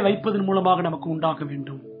மனதிலே வைப்பதன் மூலமாக நமக்கு உண்டாக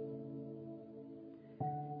வேண்டும்.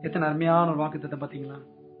 எத்தனை அருமையான ஒரு வாக்குத்தத்தம் பாத்தீங்களா?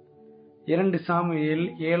 2 சாமுவேல்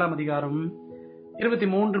 7ஆம் அதிகாரம்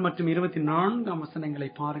 23 மற்றும் 24ஆம் வசனங்களை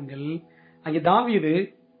பாருங்கள். அங்கே தாவீது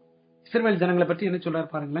இஸ்ரவேல் ஜனங்களை பற்றி என்ன சொல்றாரு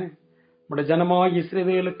பாருங்களேன். உடைய ஜனமாய்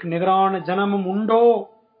இஸ்ரவேலுக்கு நிகரான ஜனமும் உண்டோ?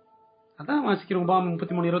 அதான் வாசிக்கிறோம் உபாகமம்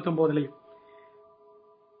 33:29.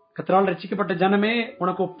 கர்த்தரால் ரட்சிக்கப்பட்ட ஜனமே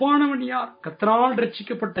உனக்கு ஒப்பானவன் யார்? கர்த்தரால்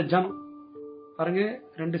ரட்சிக்கப்பட்ட ஜனம் பாருங்க.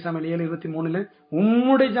 2 சாமுவேல் 7:23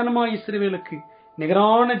 உம்முடைய ஜனமாய் இஸ்ரவேலுக்கு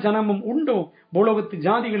நிகரான ஜனமும் உண்டோ? பூலோகத்து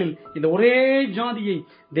ஜாதிகளில் இந்த ஒரே ஜாதியை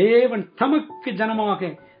தேவன் தமக்கு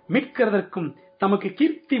ஜனமாக மீட்கிறதற்கும் தமக்கு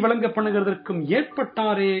கீர்த்தி வழங்க பண்ணுகிறதற்கும்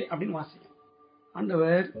ஏற்பட்டாரே அப்படின்னு வாசிக்கிறோம்.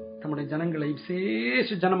 ஆண்டவர் தம்முடைய ஜனங்களை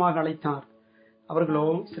விசேஷ ஜனமாக அழைத்தார். அவர்களோ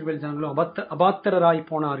இஸ்ரவேல் ஜனங்களோ அபாத்திரராய்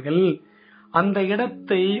போனார்கள். அந்த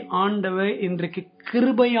இடத்தை ஆண்டவர் இன்றைக்கு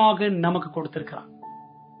கிருபையாக நமக்கு கொடுத்திருக்கிறார்.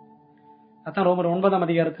 அதான் ரோமர் 9ஆம்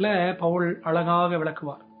அதிகாரத்துல பவுல் அழகாக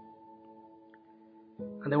விளக்குவார்.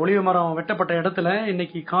 அந்த ஒளிவு மரம் வெட்டப்பட்ட இடத்துல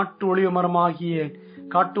இன்னைக்கு காட்டு ஒளிவு மரமாகிய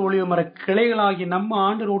காட்டு ஒளிவு மர கிளைகளாகி நம்ம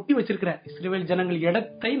ஆண்டவர் ஒட்டி வச்சிருக்கிற இஸ்ரவேல் ஜனங்கள்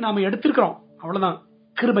இடத்தை நாம எடுத்திருக்கிறோம். அவ்வளவுதான்,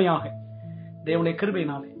 கிருபையாக, தேவனுடைய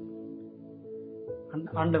கிருபையினாலே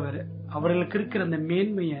ஆண்டவர் அவர்களுக்கு இருக்கிற அந்த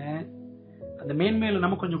மேன்மையில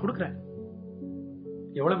நம்ம கொஞ்சம் கொடுக்கிற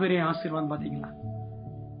எவ்வளவு பெரிய ஆசீர்வாதம் பாத்தீங்களா?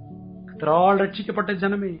 கர்த்தரால் ரட்சிக்கப்பட்ட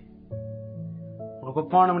ஜனமே உனக்கு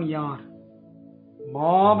ஒப்பானவன் யார்?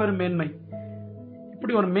 மாபெரும் மேன்மை.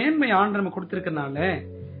 இப்படி ஒரு மேன்மை ஆண்டு நம்ம கொடுத்திருக்கிறதுனால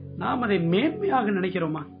நாம் அதை மேன்மையாக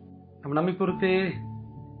நினைக்கிறோமா? நம்ம நம்மை குறித்து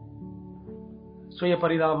சுய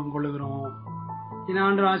பரிதாபம் கொள்ளுகிறோம்,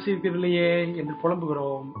 ஆண்டு ஆசீர்வதிக்கவில்லையே என்று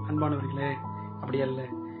புலம்புகிறோம். அன்பானவர்களே, அப்படி அல்ல.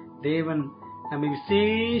 தேவன் நம்மை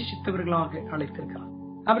விசேஷித்தவர்களாக அழைத்திருக்கிறார்.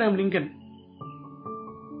 ஆபிரகாம் லிங்கன்,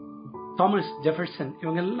 தாமஸ் ஜெஃபர்சன்,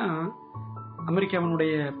 இவங்க எல்லாம்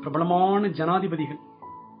அமெரிக்காவினுடைய பிரபலமான ஜனாதிபதிகள்.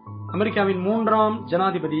 அமெரிக்காவின் 3ஆம்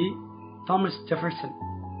ஜனாதிபதி தாமஸ் ஜெஃபர்சன்.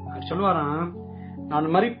 அவர் சொல்லுவாராம், நான்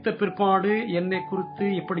மரித்த பிற்பாடு என்னை குறித்து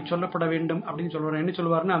எப்படி சொல்லப்பட வேண்டும் அப்படின்னு சொல்லுவார். என்ன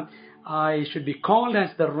சொல்லுவார்னா, I should be called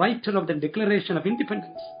as the writer of the Declaration of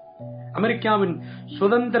Independence. அமெரிக்காவின்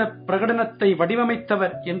சுதந்திர பிரகடனத்தை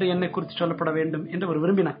வடிவமைத்தவர் என்று என்னை குறித்து சொல்லப்பட வேண்டும் என்று அவர்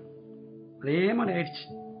விரும்பினார். அதே மாதிரி ஆயிடுச்சு.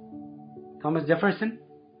 தாமஸ் ஜெஃபர்சன்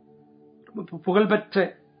புகழ்பெற்ற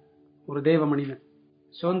ஒரு தேவ மனிதன்,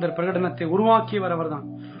 சுதந்திர பிரகடனத்தை உருவாக்கியவர் அவர்தான்.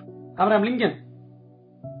 ஆபிரகாம் லிங்கன்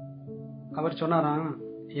அவர் சொன்னாராம்,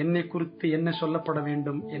 என்னை குறித்து என்ன சொல்லப்பட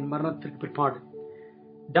வேண்டும் என் மரணத்திற்கு பிற்பாடு?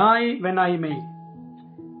 Die when I may.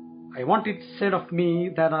 I want it said of me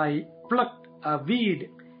that I plucked a weed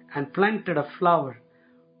and planted a flower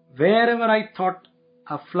wherever I thought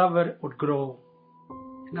a flower would grow.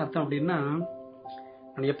 என்ன அர்த்தம் அப்படின்னா,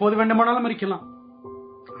 நான் எப்போது வேண்டுமானாலும் மரிக்கலாம்,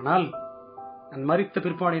 ஆனால் நான் மரித்த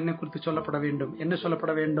பிற்பாடு என்ன குறித்து சொல்லப்பட வேண்டும்? என்ன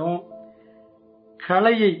சொல்லப்பட வேண்டும்?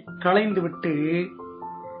 களையை களைந்து விட்டு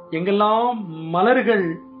எங்கெல்லாம் மலர்கள்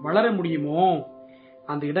வளர முடியுமோ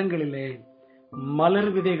அந்த இடங்களிலே மலர்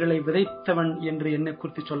விதைகளை விதைத்தவன் என்று என்னை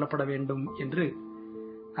குறித்து சொல்லப்பட வேண்டும் என்று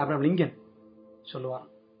ஆபிரகாம் லிங்கன் சொல்லுவார்.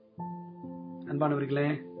 அன்பானவர்களே,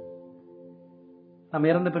 நம்ம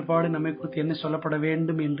இறந்த பிற்பாடு நம்மை குறித்து என்ன சொல்லப்பட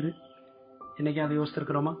வேண்டும் என்று இன்னைக்கு அதை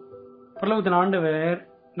யோசித்திருக்கிறோமா? பரலோகத்தின் ஆண்டவர்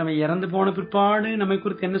நம்ம இறந்து போன பிற்பாடு நம்மை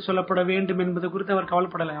குறித்து என்ன சொல்லப்பட வேண்டும் என்பது குறித்து அவர்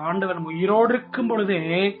கவலைப்படலை. ஆண்டவர் நம்ம உயிரோடு இருக்கும் பொழுதே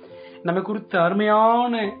நம்மை குறித்து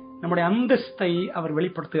அருமையான நம்முடைய அந்தஸ்தை அவர்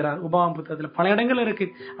வெளிப்படுத்துகிறார். உபாகம புத்தகத்தில் பல இடங்கள் இருக்கு.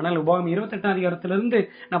 ஆனால் உபாகமம் 28ஆம் அதிகாரத்திலிருந்து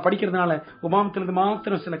நான் படிக்கிறதுனால உபாகமத்திலிருந்து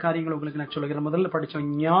மாத்திரம் சில காரியங்கள் உங்களுக்கு நான் சொல்லுகிறேன். முதல்ல படிச்சோம்,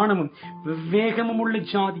 ஞானமும் விவேகமும் உள்ள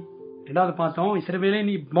ஜாதி. 2வது பார்த்தோம், இஸ்ரவேலே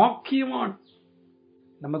நீ பாக்கியவான்.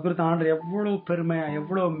 நம்ம குறித்து ஆண்டவர் எவ்வளவு பெருமையா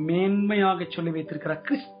எவ்வளவு மேன்மையாக சொல்லி வைத்திருக்கிறார்.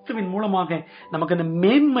 கிறிஸ்துவின் மூலமாக நமக்கு அந்த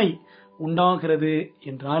மேன்மை உண்டாகிறது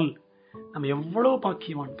என்றால் நம்ம எவ்வளவு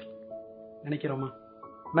பாக்கியவான்கள் நினைக்கிறோமா?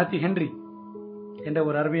 மேத்யூ ஹென்றி என்ற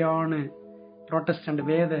ஒரு அருமையான புராட்டஸ்டன்ட்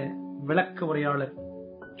வேத விளக்க உரையாளர்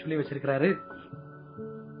சொல்லி வச்சிருக்கிறாரு.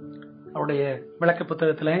 அவருடைய விளக்க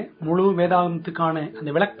புத்தகத்துல முழு வேதாகமத்துக்கான அந்த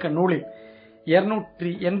விளக்க நூலில்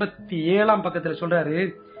 287ஆம் பக்கத்துல சொல்றாரு,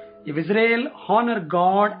 if Israel honor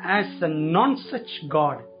God as a non-such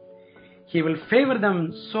God, He will favor them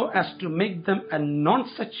so as to make them a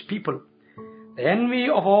non-such people, the envy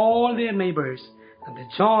of all their neighbors and the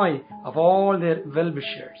joy of all their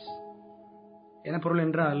well-wishers. என்ன பொருள்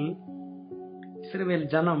என்றால், இஸ்ரவேல்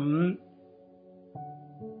ஜனம்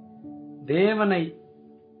தேவனை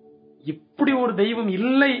இப்படி ஒரு தெய்வம்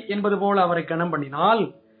இல்லை என்பது போல அவரை கனம் பண்ணினால்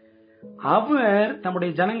அவர்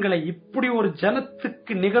தம்முடைய ஜனங்களை இப்படி ஒரு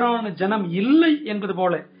ஜனத்துக்கு நிகரான ஜனம் இல்லை என்பது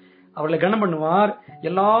போல அவர்களை கனம் பண்ணுவார்.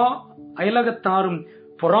 எல்லா அயலகத்தாரும்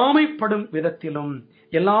பொறாமைப்படும் விதத்திலும்,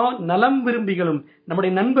 எல்லா நலம் விரும்பிகளும்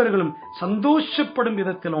நம்முடைய நண்பர்களும் சந்தோஷப்படும்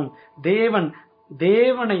விதத்திலும்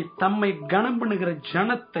தேவனை தம்மை கனம் பண்ணுகிற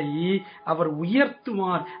ஜனத்தை அவர்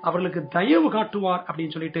உயர்த்துவார், அவர்களுக்கு தயவு காட்டுவார்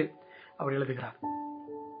அப்படின்னு சொல்லிட்டு அவர் எழுதுகிறார்.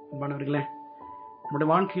 அன்பானவர்களே, நம்முடைய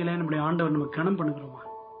வாழ்க்கையில நம்முடைய ஆண்டவர் நம்ம கனம் பண்ணுகிறோமா?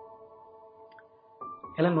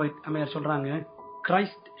 எலன் ஒயிட் அம்மையார் சொல்றாங்க,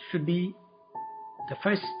 Christ should be the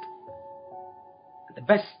first, the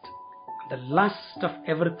best, the last of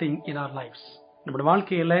everything in our lives. நம்முடைய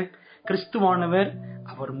வாழ்க்கையில கிறிஸ்துவானவர்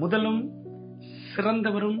அவர் முதலும்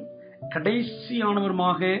சிறந்தவரும்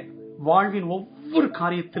கடைசியானவருமாக வாழ்வின் ஒவ்வொரு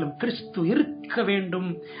காரியத்திலும் கிறிஸ்து இருக்க வேண்டும்,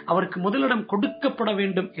 அவருக்கு முதலிடம் கொடுக்கப்பட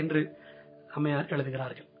வேண்டும் என்று அம்மையார்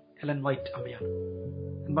எழுதுகிறார்கள். எலன் ஒயிட் அம்மையார்.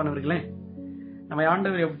 அன்பானவர்களே, நம்ம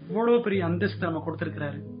ஆண்டவர் எவ்வளவு பெரிய அந்தஸ்து நம்ம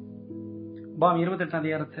கொடுத்திருக்கிறாரு. 28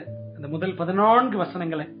 அதிகாரத்தை அந்த முதல் 14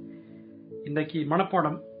 வசனங்களை இன்றைக்கு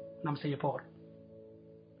மனப்பாடம் நாம் செய்ய போகிறோம்.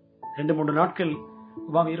 2-3 நாட்கள்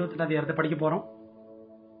 28 அதிகாரத்தை படிக்க போறோம்.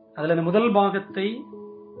 அதுல இந்த முதல் பாகத்தை,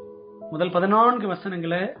 முதல் 14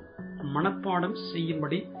 வசனங்களை மனப்பாடம்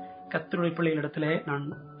செய்யும்படி கர்த்தருடைய பிள்ளைகளிடத்திலே நான்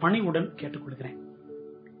பணிவுடன் கேட்டுக்கொள்கிறேன்.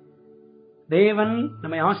 தேவன்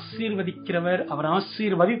நம்மை ஆசீர்வதிக்கிறவர், அவர்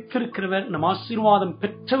ஆசீர்வதித்திருக்கிறவர், நம் ஆசீர்வாதம்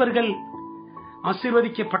பெற்றவர்கள்,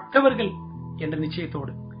 ஆசீர்வதிக்கப்பட்டவர்கள் என்ற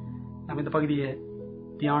நிச்சயத்தோடு நாம் இந்த பகுதியை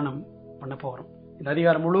தியானம் பண்ண போறோம். இந்த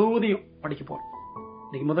அதிகாரம் முழுவதையும் படிக்க போறோம்.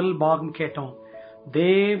 இன்னைக்கு முதல் பாகம் கேட்டோம்,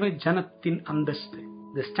 தேவ ஜனத்தின் அந்தஸ்து,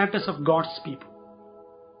 the status of God's people.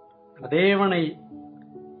 தேவனை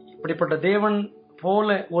இப்படிப்பட்ட தேவன் போல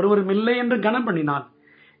ஒருவரும் இல்லை என்று கனம் பண்ணினால்,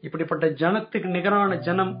 இப்படிப்பட்ட ஜனத்துக்கு நிகரான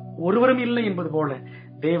ஜனம் ஒருவரும் இல்லை என்பது போல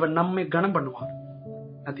தேவன் நம்மை கனம் பண்ணுவார்.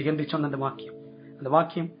 அதிகன்றி சொன்ன அந்த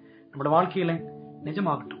வாக்கியம் நம்முடைய வாழ்க்கையில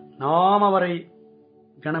நிஜமாகட்டும். நாம் அவரை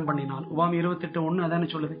கனம் பண்ணினால், உபாமி 28:1 அதானே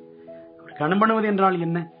சொல்லுது. அவர் கனம் பண்ணுவது என்றால்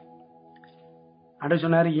என்ன? அடுத்து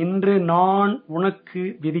சொன்னாரு, இன்று நான் உனக்கு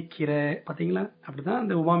விதிக்கிற, பாத்தீங்களா? அப்படிதான்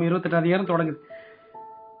அந்த உபாமி 28 அதிகாரம் தொடங்குது.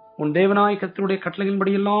 உன் தேவனாய் கர்த்தருடைய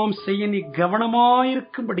கட்டளைகளின்படி எல்லாம் செய்ய நீ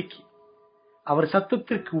கவனமாயிருக்கும்படிக்கு அவர்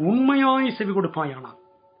சத்தத்திற்கு உண்மையாய் செவி கொடுப்பாயானால்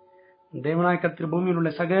உன் தேவனாய் கர்த்தர் பூமியில் உள்ள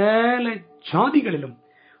சகல ஜாதிகளிலும்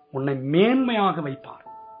உன்னை மேன்மையாக வைப்பார்.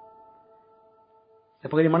 இந்த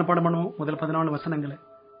பகுதி மனப்பாடம் பண்ணுவோம். முதல் 14 வசனங்களை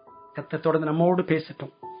கர்த்தர் தொடர்ந்து நம்மோடு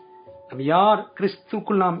பேசட்டும். நம்ம யார்,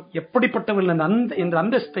 கிறிஸ்துக்குள் நாம் எப்படிப்பட்டவர்கள் என்ற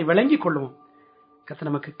அந்தஸ்தை விளங்கிக் கொள்வோம்.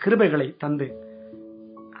 கர்த்தர் நமக்கு கிருபைகளை தந்து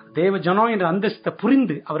தேவ ஜனம் என்ற அந்தஸ்தை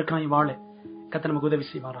புரிந்து அவருக்காய் வாழ கர்த்தர் நமக்கு உதவி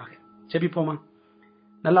செய்வாராக. ஜெபிப்போமா?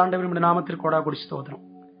 நல்ல ஆண்டவர், நம்முடைய நாமத்திற்கு கோடா கொடி ஸ்தோத்திரம்.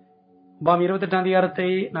 உபாமி 28 அதிகாரத்தை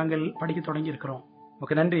நாங்கள் படிக்க தொடங்கி இருக்கிறோம்.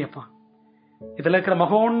 உமக்கு நன்றி அப்பா. இதுல இருக்கிற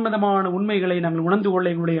மகோன்னதமான உண்மைகளை நாங்கள் உணர்ந்து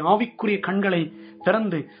கொள்ள எங்களுடைய ஆவிக்குரிய கண்களை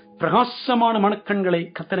திறந்து பிரகாசமான மனக்கண்களை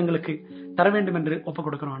கர்த்தர்களுக்கு தர வேண்டும் என்று ஒப்புக்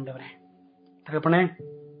கொடுக்கிறோம். ஆண்டவரே தகப்பனே,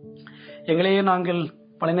 எங்களையே நாங்கள்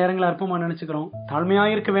பல நேரங்களில் அற்பமா நினைச்சுக்கிறோம்.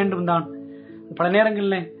 தாழ்மையாயிருக்க வேண்டும் தான். பல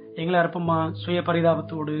நேரங்கள்ல எங்களை அற்பமா சுய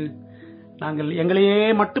பரிதாபத்தோடு நாங்கள் எங்களையே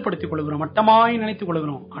மட்டுப்படுத்திக் கொள்கிறோம், மட்டமாய் நினைத்துக்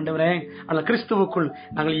கொள்கிறோம். ஆண்டவரே, ஆனால் கிறிஸ்துவுக்குள்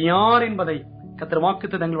நாங்கள் யார் என்பதை கர்த்தர்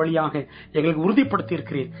வாக்குத்தத்தங்கள் வழியாக எங்களுக்கு உறுதிப்படுத்தி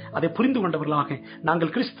இருக்கிறீர். அதை புரிந்து கொண்டவர்களாக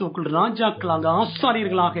நாங்கள் கிறிஸ்துவுக்குள் ராஜாக்களாக,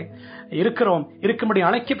 ஆசாரியர்களாக இருக்கிறோம், இருக்கும்படி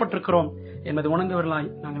அழைக்கப்பட்டிருக்கிறோம் என்பதை உணர்ந்தவர்களாய்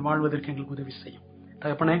நாங்கள் வாழ்வதற்கு எங்களுக்கு உதவி செய்யும்.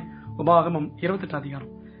 தகப்பனே, உபாகமம் 28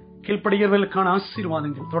 அதிகாரம் கீழ்ப்படுகிறவர்களுக்கான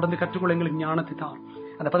ஆசீர்வாதங்கள் தொடர்ந்து கற்றுக்கொள்ள எங்களுக்கு ஞானத்தை தார்.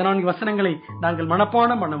 அந்த 14 வசனங்களை நாங்கள்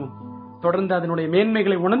மனப்பாடம் பண்ணவும், தொடர்ந்து அதனுடைய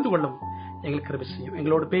மேன்மைகளை உணர்ந்து கொள்ளவும் எங்களுக்கு கிருபை செய்யும்.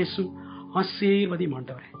 எங்களோடு பேசும், ஆசீர்வதியும்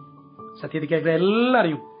ஆண்டவரே. சத்தியத்தை கேட்கிற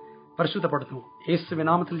எல்லாரையும் பரிசுத்தப்படுத்துவோம்.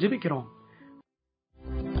 இயேசுவின் நாமத்தில் ஜெபிக்கிறோம்.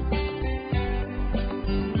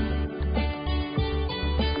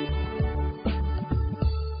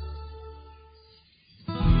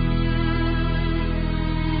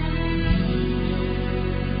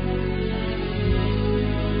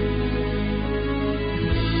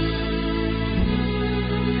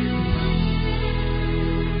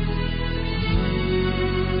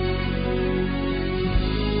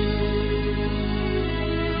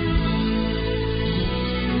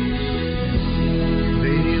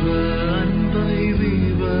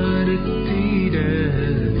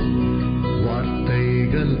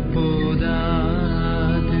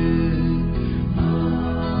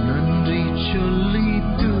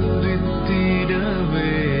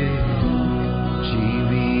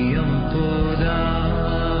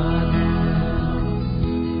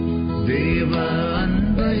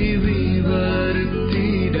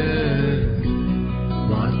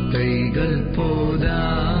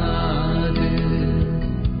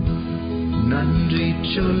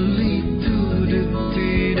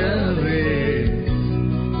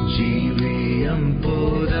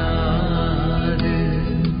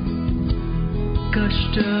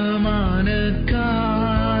 கஷ்டமான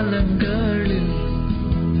காலங்களில்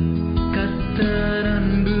கர்த்தர்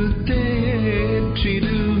அன்பு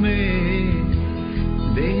தேற்றிடுமே.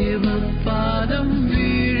 தேவ பாதம்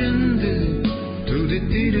வீழ்ந்து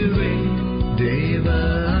துதித்திடுவேன். தேவ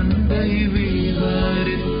அன்பை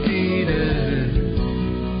விவரித்திட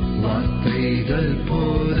வார்த்தைகள்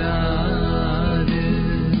போதாது.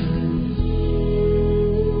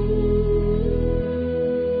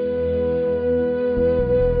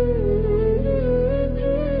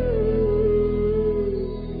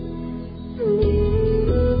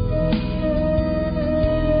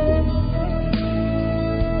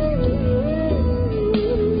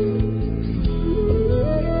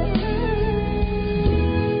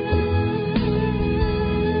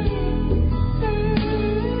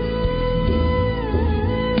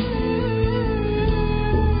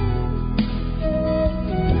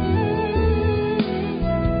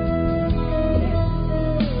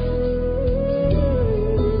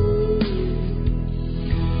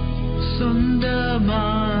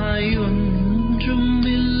 சொந்தமாய் ஒன்றும்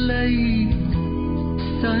இல்லை,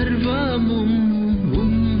 சர்வமும்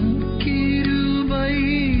உம் கிருபை.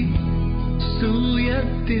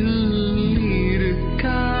 சுயத்தில்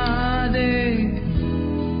இருக்காதே,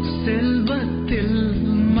 செல்வத்தில்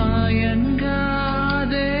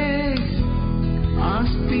மயங்காதே.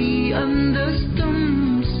 ஆஸ்தி அந்தஸ்தும்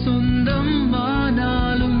சொந்தம்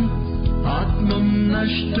ஆனாலும் ஆத்மம்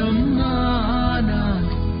நஷ்டம் ஆனால்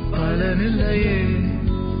பலனில்லையே.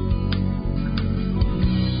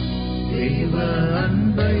 தேவ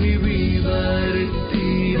அன்பை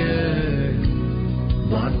விவரித்திட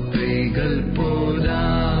வார்த்தைகள்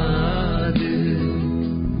போதாது.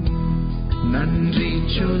 நன்றி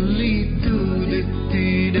சொல்லி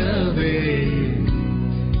துதித்திடவே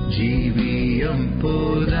ஜீவியம்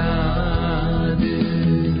போதாது.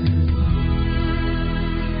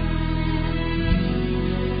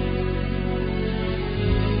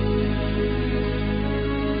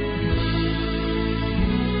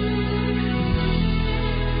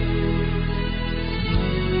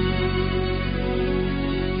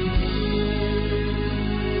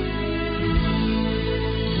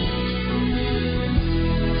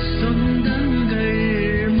 சொந்தங்கள்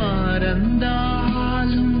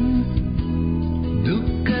மறந்தாலும்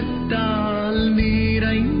துக்கத்தால்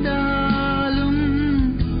நிறைந்தாலும்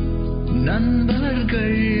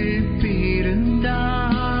நண்பர்கள்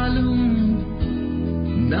பிரிந்தாலும்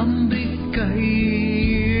நம்பிக்கை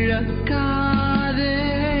இழக்காதே.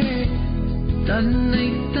 தன்னை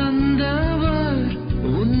தந்தவர்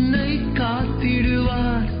உன்னை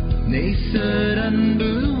காத்திடுவார். நேசர்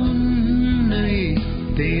அன்பு உன்னை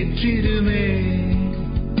தேற்றிடுமே.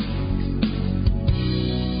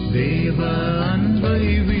 தேவ அன்பை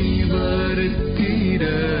விவரித்திட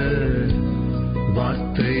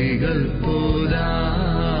வார்த்தைகள்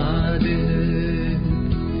போதாது.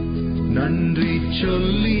 நன்றி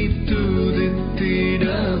சொல்லி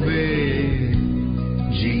துதித்திடவே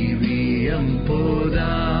ஜீவியம்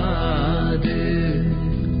போதாது.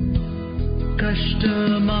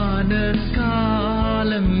 கஷ்டமான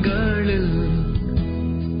காலங்களில்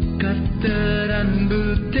கர்த்தர் அன்பு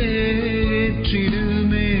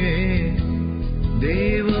தேற்றிடுமே.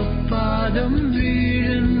 தேவ பாதம்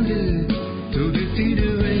வீழ்ந்து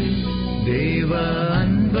துதித்திடுவேன். தேவ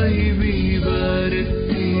அன்பை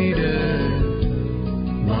விவரித்திட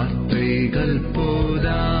வார்த்தைகள்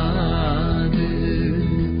போதாது.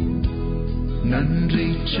 நன்றி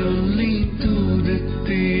சொல்லி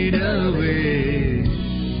துதித்திடவே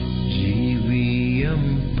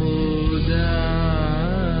ஜீவியம் போதாது.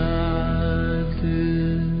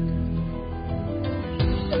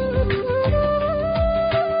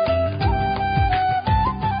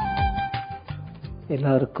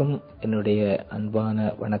 எல்லாருக்கும் என்னுடைய அன்பான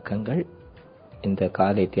வணக்கங்கள். இந்த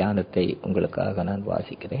காலை தியானத்தை உங்களுக்காக நான்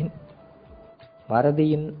வாசிக்கிறேன்.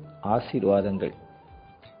 மறதியின் ஆசீர்வாதங்கள்.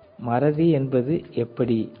 மறதி என்பது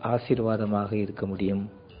எப்படி ஆசீர்வாதமாக இருக்க முடியும்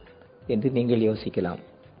என்று நீங்கள் யோசிக்கலாம்.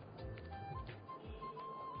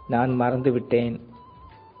 நான் மறந்துவிட்டேன்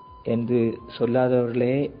என்று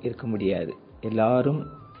சொல்லாதவர்களே இருக்க முடியாது. எல்லாரும்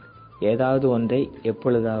ஏதாவது ஒன்றை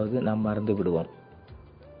எப்பொழுதாவது நாம் மறந்து விடுவோம்.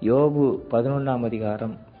 யோபு 11ஆம்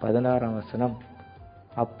அதிகாரம் 16ஆம் வசனம்,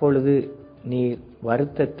 அப்பொழுது நீர்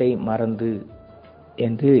வருத்தத்தை மறந்து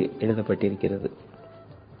என்று எழுதப்பட்டிருக்கிறது.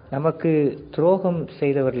 நமக்கு துரோகம்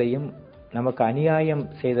செய்தவர்களையும் நமக்கு அநியாயம்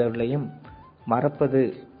செய்தவர்களையும் மறப்பது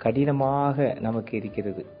கடினமாக நமக்கு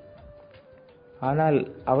இருக்கிறது. ஆனால்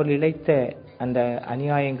அவர்கள் இழைத்த அந்த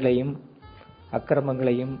அநியாயங்களையும்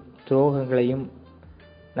அக்கிரமங்களையும் துரோகங்களையும்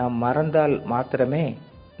நாம் மறந்தால் மாத்திரமே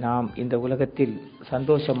நாம் இந்த உலகத்தில்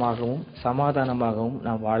சந்தோஷமாகவும் சமாதானமாகவும்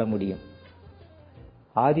நாம் வாழ முடியும்.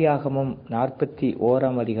 ஆதியாகமம்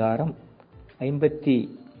 41 அதிகாரம்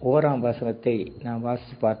 51 வசனத்தை நாம்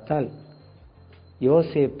வாசித்து பார்த்தால்,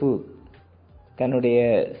 யோசேப்பு தன்னுடைய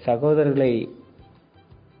சகோதரர்களை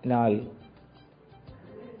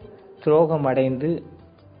துரோகம் அடைந்து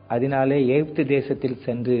அதனாலே எகிப்து தேசத்தில்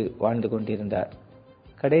சென்று வாழ்ந்து கொண்டிருந்தார்.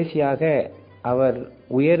 கடைசியாக அவர்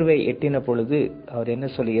உயர்வை எட்டின பொழுது அவர் என்ன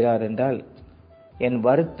சொல்கிறார் என்றால், என்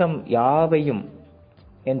வருத்தம் யாவையும்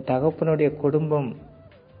என் தகப்பனுடைய குடும்பம்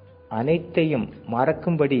அனைத்தையும்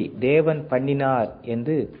மறக்கும்படி தேவன் பண்ணினார்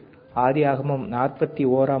என்று ஆதியாகமம்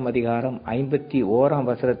 41 அதிகாரம் 51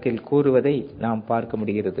 வசனத்தில் கூறுவதை நாம் பார்க்க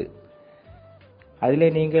முடிகிறது. அதிலே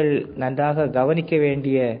நீங்கள் நன்றாக கவனிக்க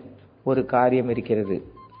வேண்டிய ஒரு காரியம் இருக்கிறது.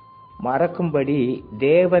 மறக்கும்படி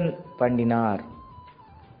தேவன் பண்ணினார்.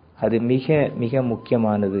 அது மிக மிக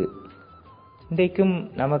முக்கியமானது. இன்றைக்கும்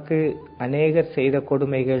நமக்கு அநேகர் செய்த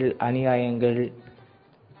கொடுமைகள், அநியாயங்கள்,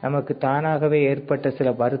 நமக்கு தானாகவே ஏற்பட்ட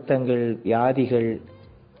சில வருத்தங்கள், வியாதிகள்,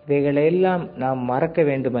 இவைகளெல்லாம் நாம் மறக்க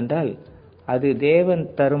வேண்டுமென்றால் அது தேவன்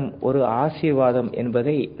தரும் ஒரு ஆசீர்வாதம்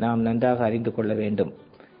என்பதை நாம் நன்றாக அறிந்து கொள்ள வேண்டும்.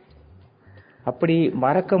 அப்படி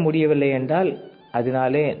மறக்க முடியவில்லை என்றால்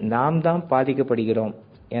அதனாலே நாம் தான் பாதிக்கப்படுகிறோம்.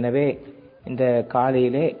 எனவே இந்த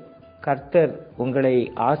காலையிலே கர்த்தர் உங்களை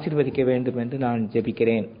ஆசீர்வதிக்க வேண்டும் என்று நான்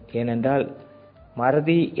ஜெபிக்கிறேன். ஏனென்றால்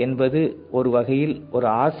மறதி என்பது ஒரு வகையில் ஒரு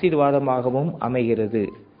ஆசீர்வாதமாகவும் அமைகிறது.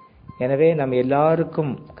 எனவே நம்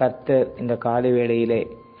எல்லாருக்கும் கர்த்தர் இந்த காலை வேளையிலே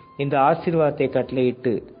இந்த ஆசீர்வாதத்தை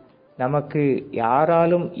கட்டளையிட்டு நமக்கு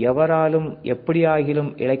யாராலும் எவராலும்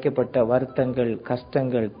எப்படியாகிலும் இழைக்கப்பட்ட வருத்தங்கள்,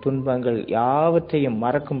 கஷ்டங்கள், துன்பங்கள் யாவற்றையும்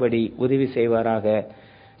மறக்கும்படி உதவி செய்வாராக.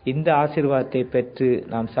 இந்த ஆசீர்வாதத்தை பெற்று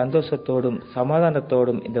நாம் சந்தோஷத்தோடும்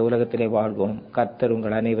சமாதானத்தோடும் இந்த உலகத்திலே வாழ்வோம். கர்த்தர்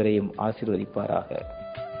உங்கள் அனைவரையும் ஆசீர்வதிப்பாராக.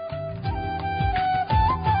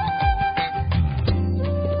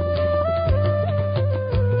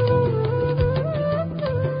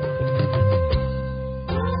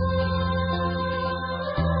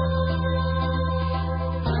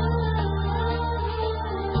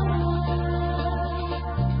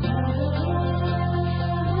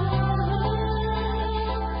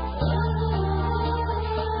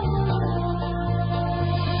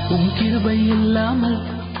 உம் கிருபை இல்லாமல்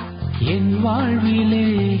என் வாழ்விலே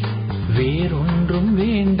வேறொன்றும்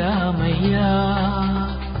வேண்டாமையா.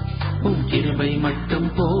 உம் கிருபை மட்டும்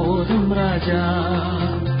போதும் ராஜா.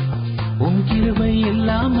 உம் கிருபை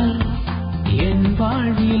இல்லாமல் என்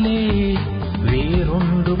வாழ்விலே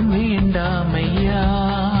வேறொன்றும் வேண்டாமையா.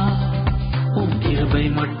 உம் கிருபை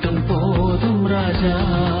மட்டும் போதும் ராஜா.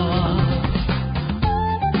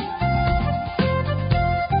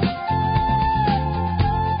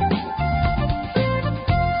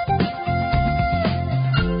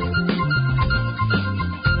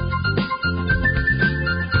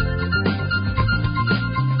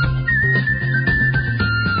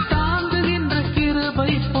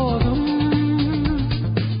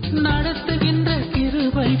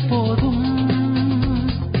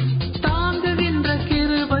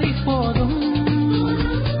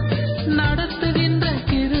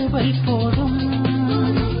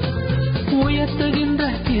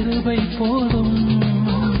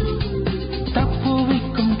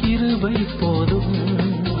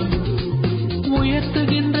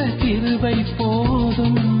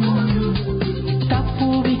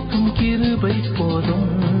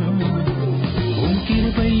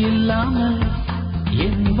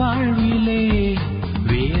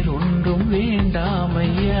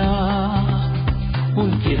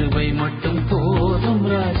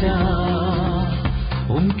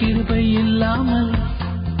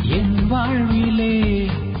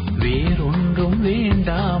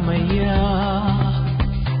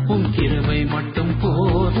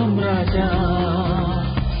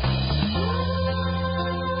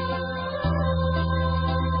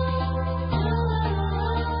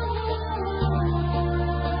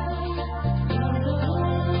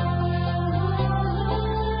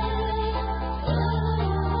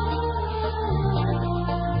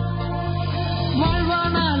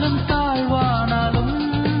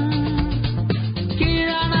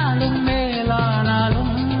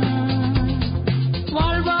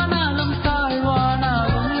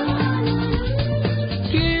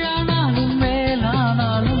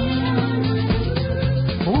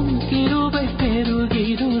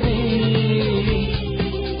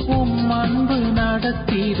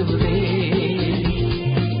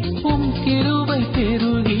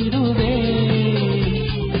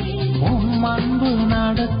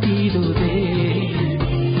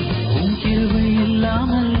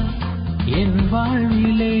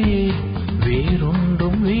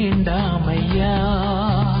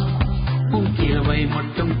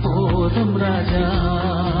 போதும் ராஜா.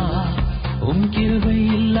 உம் கிருபை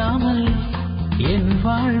இல்லாமல் என்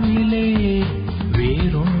வாழ்விலே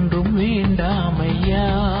வேறொன்றும் வேண்டாமையா.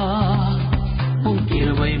 உம்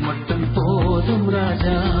கிருபை மட்டும் போதும்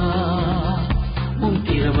ராஜா. உம்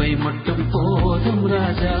கிருபை மட்டும் போதும்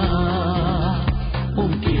ராஜா.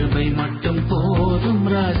 உம் கிருபை மட்டும் போதும்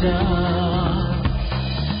ராஜா.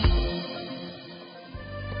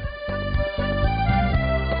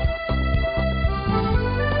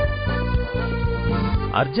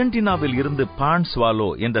 அர்ஜென்டினாவில் இருந்து பான் ஸ்வாலோ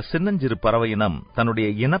என்ற சின்னஞ்சிறு பறவை இனம் தன்னுடைய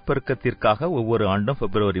இனப்பெருக்கத்திற்காக ஒவ்வொரு ஆண்டும்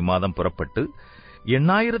பிப்ரவரி மாதம் புறப்பட்டு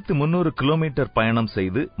 8300 கிலோமீட்டர் பயணம்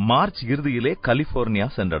செய்து மார்ச் இறுதியிலே கலிபோர்னியா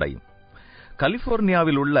சென்றடையும்.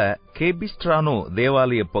 கலிபோர்னியாவில் உள்ள கேபிஸ்ட்ரானோ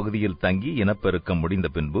தேவாலய பகுதியில் தங்கி இனப்பெருக்கம் முடிந்த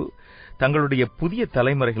பின்பு தங்களுடைய புதிய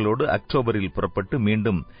தலைமுறைகளோடு அக்டோபரில் புறப்பட்டு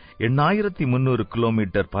மீண்டும் 8300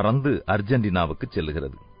 கிலோமீட்டர் பறந்து அர்ஜென்டினாவுக்கு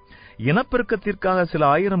செல்கிறது. இனப்பெருக்கத்திற்காக சில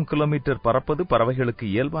 1000 கிலோமீட்டர் பறப்பது பறவைகளுக்கு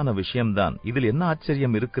இயல்பான விஷயம்தான். இதில் என்ன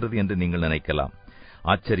ஆச்சரியம் இருக்கிறது என்று நீங்கள் நினைக்கலாம்.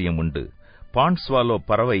 ஆச்சரியம் உண்டு. பான் ஸ்வாலோ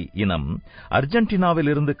பறவை இனம் அர்ஜென்டினாவில்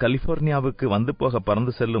இருந்து கலிபோர்னியாவுக்கு வந்து போக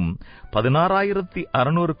பறந்து செல்லும்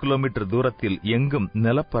 16600 கிலோமீட்டர் தூரத்தில் எங்கும்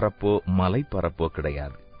நிலப்பரப்போ மலைப்பரப்போ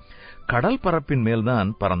கிடையாது. கடல் பரப்பின் மேல்தான்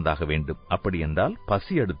பறந்தாக வேண்டும். அப்படி என்றால்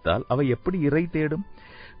பசி எடுத்தால் அவை எப்படி இரை தேடும்?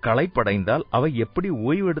 களைப்படைந்தால் அவை எப்படி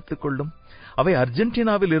ஓய்வு எடுத்துக் கொள்ளும்? அவை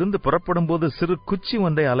அர்ஜென்டினாவில் இருந்து புறப்படும் போது சிறு குச்சி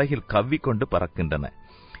ஒன்றை அலகில் கவ்விக்கொண்டு பறக்கின்றன.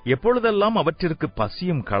 எப்பொழுதெல்லாம் அவற்றிற்கு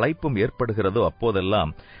பசியும் களைப்பும் ஏற்படுகிறதோ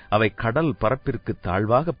அப்போதெல்லாம் அவை கடல் பரப்பிற்கு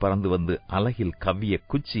தாழ்வாக பறந்து வந்து அலகில் கவ்விய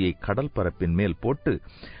குச்சியை கடல் பரப்பின் மேல் போட்டு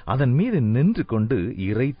அதன் மீது நின்று கொண்டு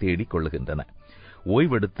இரை தேடிக் கொள்ளுகின்றன,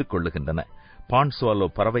 ஓய்வெடுத்துக் கொள்ளுகின்றன. பான் ஸ்வாலோ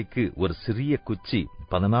பறவைக்கு ஒரு சிறிய குச்சி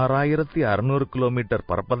 16600 கிலோமீட்டர்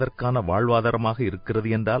பறப்பதற்கான வாழ்வாதாரமாக இருக்கிறது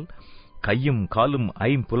என்றால், கையும் காலும்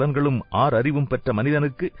 5 புலன்களும் 6 அறிவும் பெற்ற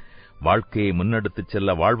மனிதனுக்கு வாழ்க்கையை முன்னெடுத்துச்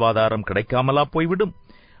செல்ல வாழ்வாதாரம் கிடைக்காமலா போய்விடும்?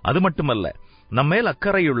 அது மட்டுமல்ல, நம்மேல்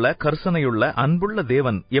அக்கறையுள்ள கர்சனையுள்ள அன்புள்ள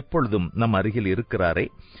தேவன் எப்பொழுதும் நம் அருகில் இருக்கிறாரே,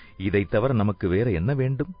 இதை தவிர நமக்கு வேற என்ன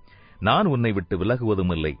வேண்டும்? நான் உன்னை விட்டு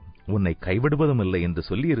விலகுவதும் இல்லை, உன்னை கைவிடுவதும் இல்லை என்று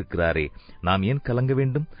சொல்லியிருக்கிறாரே, நாம் ஏன் கலங்க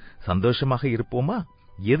வேண்டும்? சந்தோஷமாக இருப்போமா?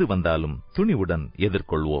 எது வந்தாலும் துணிவுடன்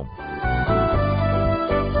எதிர்கொள்வோம்.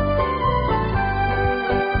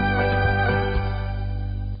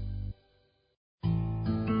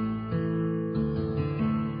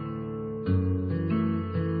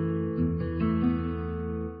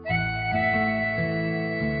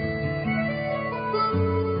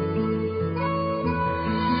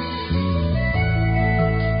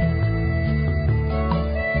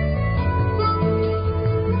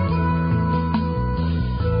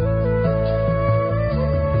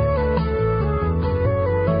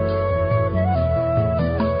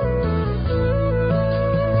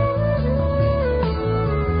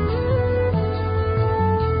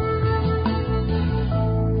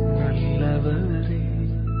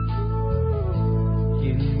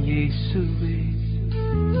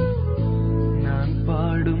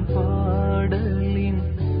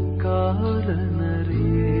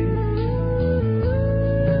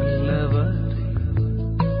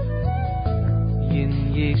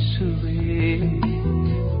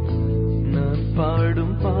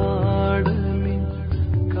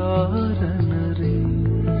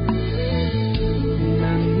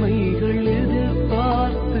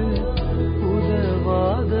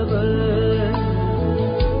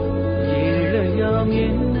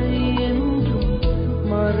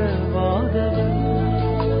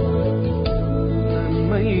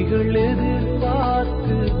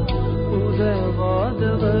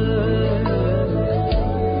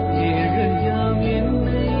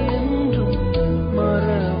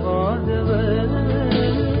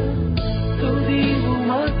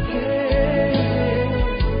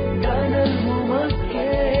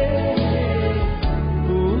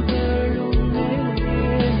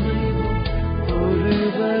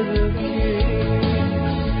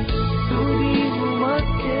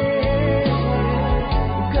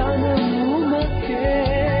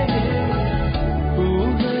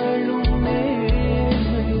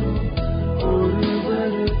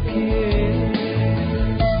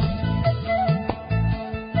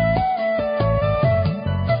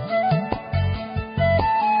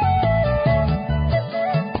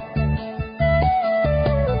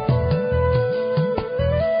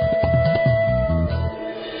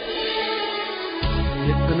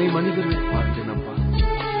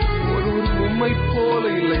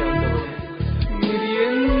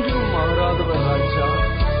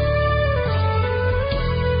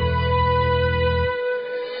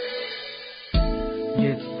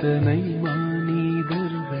 எத்தனை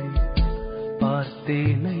மனிதர்கள்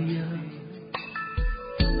பார்த்தேனையா,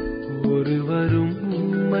 ஒருவரும்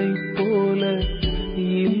உம்மை போல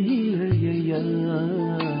இல்லையா,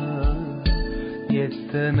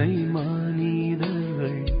 எத்தனை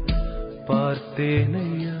மனிதர்கள்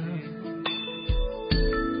பார்த்தேனையா,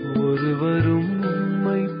 ஒருவரும்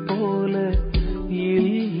உம்மை போல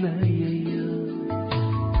இல்லையா,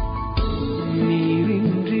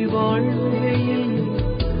 நீரின்றி வாழ்வையில்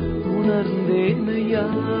உணர்ந்தேனையா,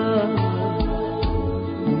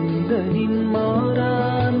 உந்தனின்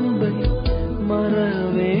மாறான்பை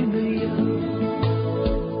மறவேனையா,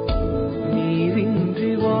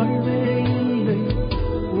 நீரின்றி வாழ்வே இல்லை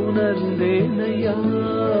உணர்ந்தேனையா,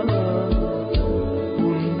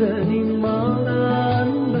 உந்தனின்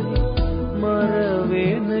மாறான்பை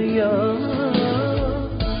மறவேனையா,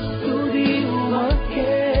 துதி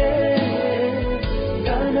உமக்கே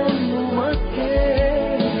கனம் உமக்கே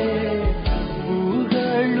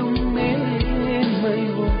புகழும்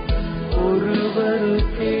மேன்மையும்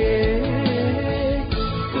ஒருவருக்கே,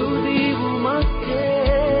 துதி உமக்கே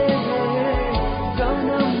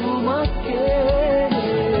கனம் உமக்கே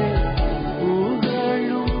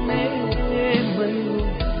புகழும் மேன்மையும்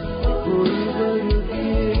ஒருவருக்கே.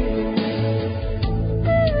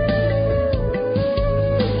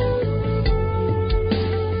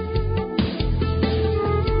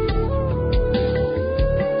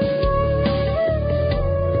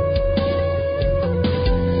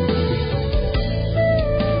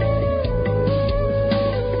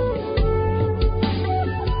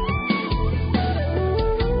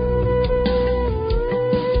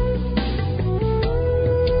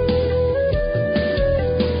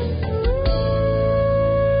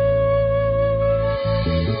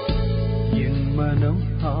 என் மனம்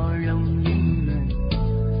ஆழம் என்ன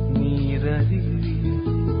நீரறிவீர்,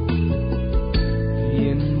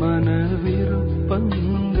 என் மன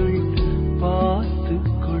விருப்பங்கள்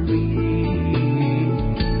பார்த்துக் கொள்வீர்,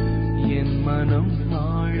 என் மனம்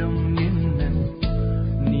ஆழம் என்ன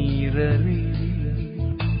நீரறிவீர்,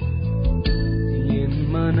 என்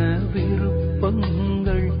மன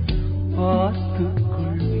விருப்பங்கள் பார்த்துக்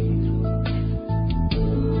கொள்வீர்,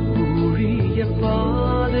 ஊழிய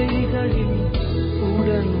பாதைகளில்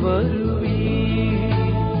உடன் வருவீர்,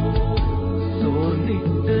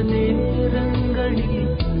 சோர்ந்திட்ட நேரங்களில்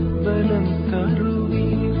பலம்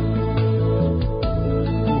தருவீர்,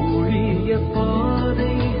 ஊழிய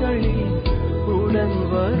பாதைகளில் உடன்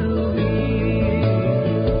வருவீர்,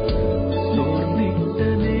 சோர்ந்திட்ட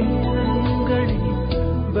நேரங்களில்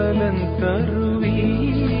பலம்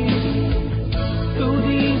தருவீர்,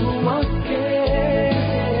 துதி உமக்கே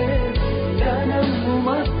கனம்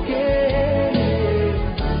உமக்கே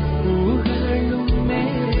புகழும்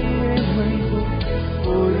மேன்மையும்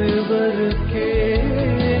ஒருவருக்கே,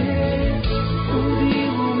 துதி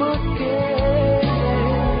உமக்கே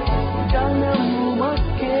கனம்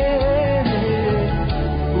உமக்கே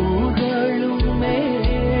புகழும்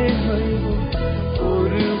மேன்மையும்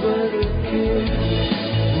ஒருவருக்கே,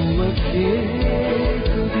 உமக்கே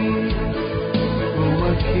துதி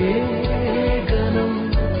உமக்கே கனம்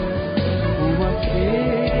உமக்கே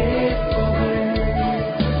புகழ்,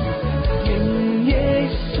 என்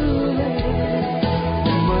இயேசுவே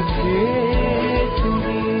உமக்கே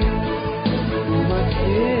துதி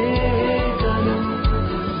உமக்கே கனம்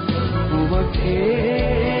உமக்கே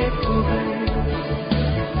புகழ்,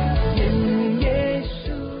 என்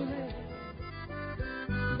இயேசுவே.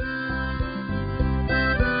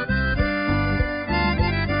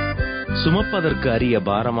 சுமப்பதற்கு அரிய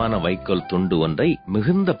பாரமான வைக்கோல் துண்டு ஒன்றை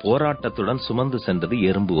மிகுந்த போராட்டத்துடன் சுமந்து சென்றது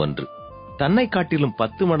எறும்பு ஒன்று. தன்னை காட்டிலும்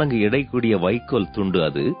 10 மடங்கு எடை கூடிய வைக்கோல் துண்டு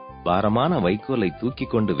அது. பாரமான வைக்கோலை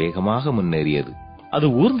தூக்கிக் கொண்டு வேகமாக முன்னேறியது. அது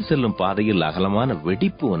ஊர்ந்து செல்லும் பாதையில் அகலமான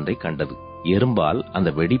வெடிப்பு ஒன்றை கண்டது. எறும்பால்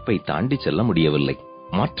அந்த வெடிப்பை தாண்டி செல்ல முடியவில்லை.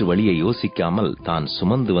 மாற்று வழியை யோசிக்காமல் தான்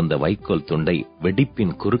சுமந்து வந்த வைக்கோல் துண்டை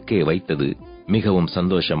வெடிப்பின் குறுக்கே வைத்தது. மிகவும்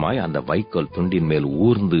சந்தோஷமாய் அந்த வைக்கோல் துண்டின் மேல்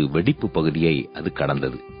ஊர்ந்து வெடிப்பு பகுதியை அது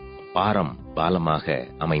கடந்தது. பாரம் பாலமாக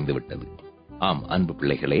அமைந்துவிட்டது. ஆம் அன்பு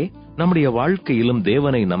பிள்ளைகளே, நம்முடைய வாழ்க்கையிலும்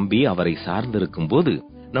தேவனை நம்பி அவரை சார்ந்திருக்கும் போது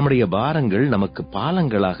நம்முடைய பாரங்கள் நமக்கு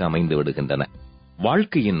பாலங்களாக அமைந்து விடுகின்றன.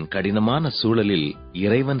 வாழ்க்கையின் கடினமான சூழலில்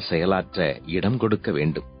இறைவன் செயலாற்ற இடம் கொடுக்க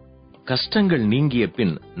வேண்டும். கஷ்டங்கள் நீங்கிய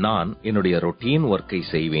பின் நான் என்னுடைய ரொட்டீன் ஒர்க்கை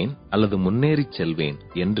செய்வேன் அல்லது முன்னேறிச் செல்வேன்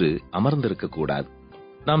என்று அமர்ந்திருக்க கூடாது.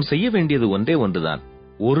 நாம் செய்ய வேண்டியது ஒன்றே ஒன்றுதான்.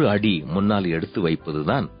 ஒரு அடி முன்னால் எடுத்து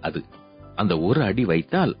வைப்பதுதான் அது. அந்த ஒரு அடி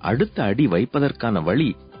வைத்தால் அடுத்த அடி வைப்பதற்கான வழி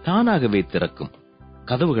தானாகவே திறக்கும்.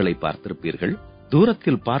 கதவுகளை பார்த்திருப்பீர்கள்.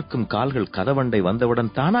 தூரத்தில் பார்க்கும் கால்கள் கதவண்டை வந்தவுடன்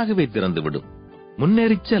தானாகவே திறந்துவிடும்.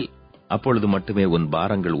 முன்னேறிச் செல். அப்பொழுது மட்டுமே உன்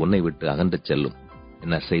பாரங்கள் உன்னை விட்டு அகன்று செல்லும்.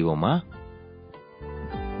 என்ன செய்வோமா?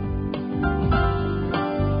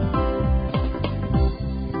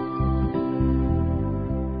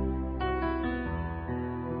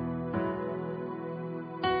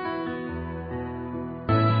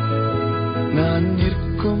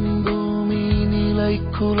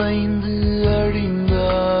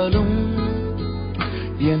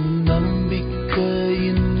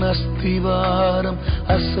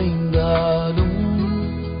 அசைந்தாலும்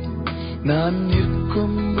நான்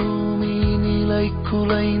நிற்கும் பூமி நிலை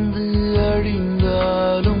குலைந்து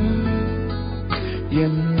அழிந்தாலும்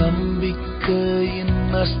என் நம்பிக்கையின்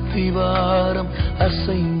அஸ்திவாரம்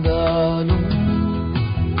அசைந்தாலும்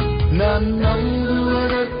நான்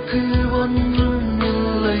நம்புவதற்கு ஒன்றும்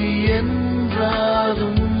இல்லை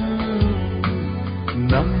என்றாலும்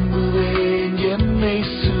நம்புவேன் என்னை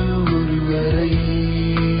ஒருவரை.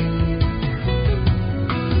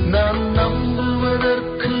 நான்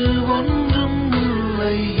நம்புவதற்கு ஒன்றும்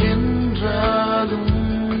இல்லை என்றாலும்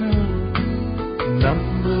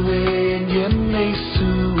நம்புவேன் என்னை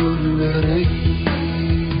ஒருவரை.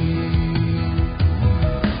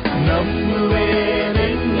 நம்புவேன்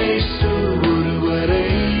என்னை ஒருவரை.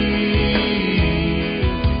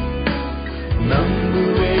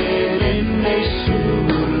 நம்புவேன் என்னை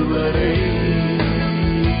ஒருவரை.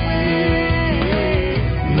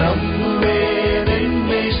 நம்புவேன்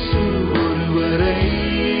என்னை ஒருவரை.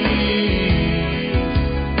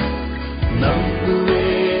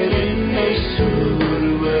 நம்புவேன் என்னை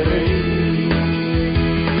ஒருவரை.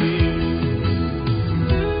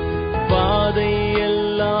 பாதை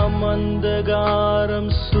எல்லாம்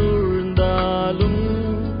அந்தகாரம் சூழ்ந்தாலும்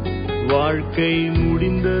வாழ்க்கை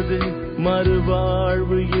முடிந்தது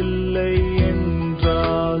மறுவாழ்வு இல்லை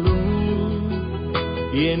என்றாலும்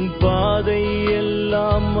என் பாதை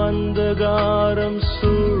எல்லாம் அந்தகாரம்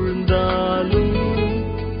சூழ்ந்தாலும்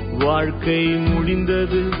வாழ்க்கை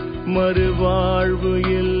முடிந்தது மறுவாழ்வு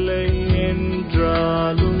இல்லை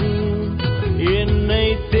என்றாலும் என்னை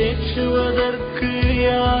தேற்றுவதற்கு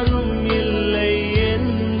யாரும் இல்லை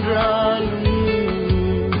என்றாலும்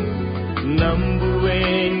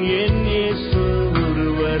நம்புவேன் என் இயேசு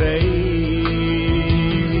ஒருவரை.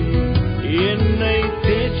 என்னை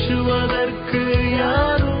தேற்றுவதற்கு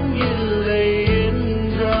யாரும் இல்லை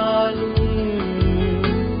என்றாலும்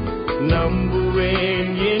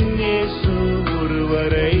நம்புவேன் என் இயேசு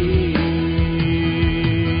ஒருவரை.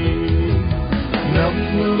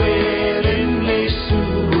 நம்புவேன் என் இயேசு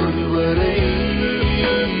ஒருவரை.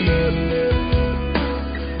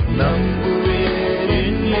 நம்புவேன்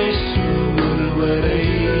என் இயேசு ஒருவரை.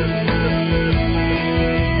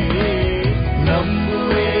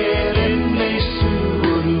 நம்புவேன் என் இயேசு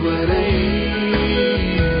ஒருவரை.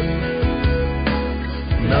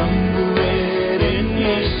 நம்புவேன் என்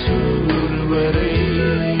இயேசு ஒருவரை.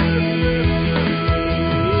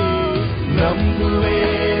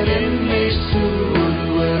 நம்புவேன் என் இயேசு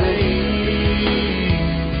ஒருவரை.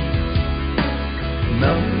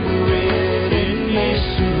 நம்புவேன் என்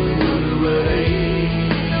இயேசு ஒருவரை.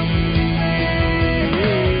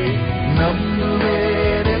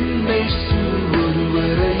 நம்புவேன் என் இயேசு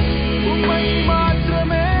ஒருவரை. உம்மை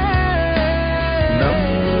மாத்திரமே.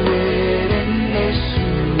 நம்புவேன் என் இயேசு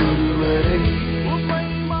ஒருவரை. உம்மை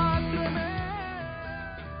மாத்திரமே.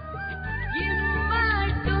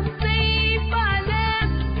 இம்மட்டும் செய்பல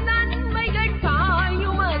நன்மைகள்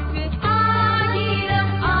பாயுமக்கு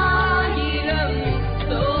ஆயிரம் ஆயிரம்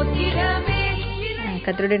ஸ்தோத்திரமே.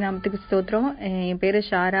 கர்த்தருடைய நாமத்துக்கு ஸ்தோத்திரம். என் பேரு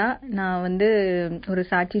ஷாரா. நான் ஒரு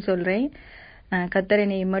சாட்சி சொல்றேன். கர்த்தர்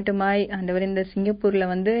என்னை மட்டுமாய் ஆண்டவர் இந்த சிங்கப்பூர்ல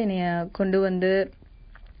என்னைய கொண்டு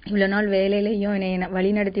இவ்வளவு நாள் வேலையிலையும் என்னை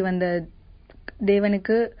வழி நடத்தி வந்த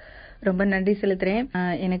தேவனுக்கு ரொம்ப நன்றி செலுத்துறேன்.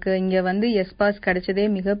 எனக்கு இங்க எஸ்பாஸ் கிடைச்சதே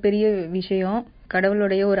மிகப்பெரிய விஷயம்.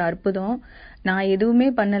 கடவுளுடைய ஒரு அற்புதம். நான் எதுவுமே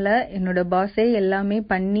பண்ணல. என்னோட பாஸே எல்லாமே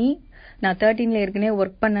பண்ணி, நான் 13ல ஏற்கனவே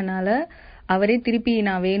ஒர்க் பண்ணனால அவரே திருப்பி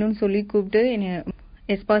நான் வேணும்னு சொல்லி கூப்பிட்டு என்னை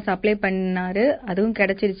எஸ்பாஸ் அப்ளை பண்ணாரு. அதுவும்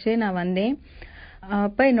கிடைச்சிருச்சு. நான் வந்தேன்.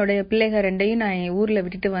 அப்ப என்னோட பிள்ளைகள் 2ஐயும் நான் என் ஊர்ல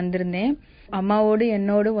விட்டுட்டு வந்திருந்தேன். அம்மாவோடு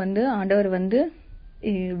என்னோடு ஆண்டவர்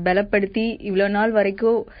பலப்படுத்தி இவ்வளவு நாள்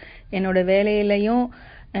வரைக்கும் என்னோட வேலையிலையும்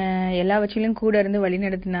எல்லாவற்றிலும் கூட இருந்து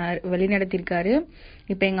வழி நடத்திருக்காரு.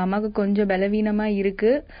 இப்ப எங்க அம்மாவுக்கு கொஞ்சம் பலவீனமா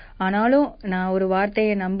இருக்கு. ஆனாலும் நான் ஒரு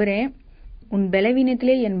வார்த்தையை நம்புறேன். உன்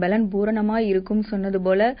பலவீனத்திலே என் பலன் பூரணமா இருக்கும் சொன்னது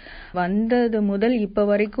போல வந்தது முதல் இப்ப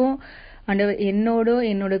வரைக்கும் என்னோடும்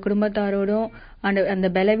என்னோட குடும்பத்தாரோடும் அந்த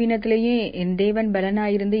பலவீனத்திலேயே என் தேவன் பலனா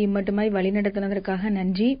இருந்து இம்மட்டுமாய் வழி நடத்தினதற்காக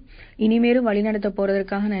நன்றி. இனிமேலும் வழி நடத்த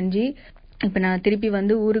போறதற்காக நன்றி. இப்ப நான் திருப்பி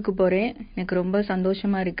ஊருக்கு போறேன். எனக்கு ரொம்ப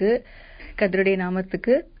சந்தோஷமா இருக்கு. கர்த்தருடைய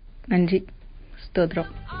நாமத்துக்கு நன்றி.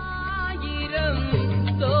 ஸ்தோத்திரம்.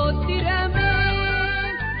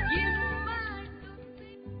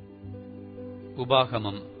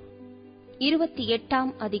 உபாகமம்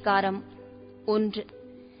 28ஆம் அதிகாரம் 1.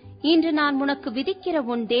 இன்று நான் உனக்கு விதிக்கிற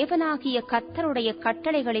உன் தேவனாகிய கர்த்தருடைய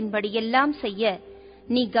கட்டளைகளின்படியெல்லாம் செய்ய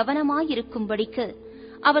நீ கவனமாயிருக்கும்படிக்கு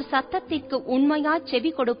அவர் சத்தத்திற்கு உண்மையாய்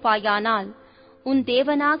செவி கொடுப்பாயானால் உன்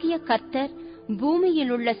தேவனாகிய கர்த்தர்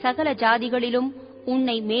பூமியிலுள்ள சகல ஜாதிகளிலும்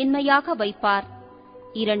உன்னை மேன்மையாக வைப்பார்.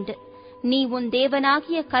 2. நீ உன்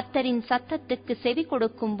தேவனாகிய கர்த்தரின் சத்தத்துக்கு செவி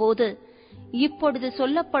கொடுக்கும்போது இப்பொழுது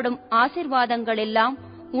சொல்லப்படும் ஆசீர்வாதங்களெல்லாம்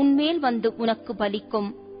உன்மேல் வந்து உனக்கு பலிக்கும்.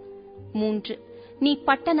 3. நீ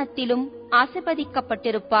பட்டணத்திலும்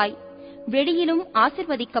ஆசீர்வதிக்கப்பட்டிருப்பாய், வெளியிலும்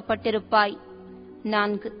ஆசீர்வதிக்கப்பட்டிருப்பாய்.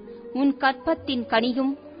 4. உன் கற்பத்தின்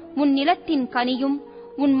கனியும் உன் நிலத்தின் கனியும்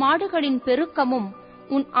உன் மாடுகளின் பெருக்கமும்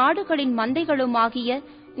உன் ஆடுகளின் மந்தைகளுமாகிய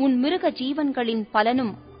உன் மிருக ஜீவன்களின்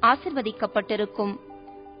பலனும் ஆசீர்வதிக்கப்பட்டிருக்கும்.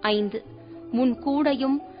 5. உன்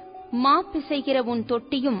கூடையும் மா பிசைகிற உன்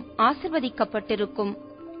தொட்டியும் ஆசீர்வதிக்கப்பட்டிருக்கும்.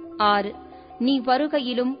 6. நீ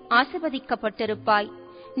வருகையிலும் ஆசீர்வதிக்கப்பட்டிருப்பாய்,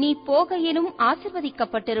 நீ போகையிலும்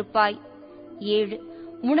ஆசீர்வதிக்கப்பட்டிருப்பாய். 7.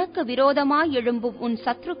 உனக்கு விரோதமாய் எழும்பும் உன்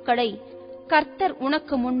சத்துருக்களை கர்த்தர்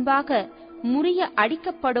உனக்கு முன்பாக முறிய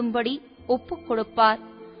அடிக்கப்படும்படி ஒப்புக் கொடுப்பார்.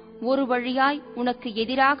 ஒரு வழியாய் உனக்கு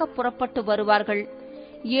எதிராக புறப்பட்டு வருவார்கள்,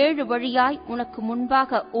 7 வழியாய் உனக்கு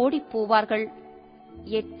முன்பாக ஓடிப்போவார்கள்.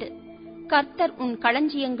 8. கர்த்தர் உன்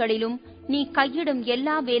களஞ்சியங்களிலும் நீ கையிடும்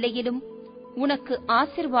எல்லா வேலையிலும் உனக்கு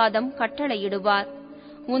ஆசீர்வாதம் கட்டளையிடுவார்.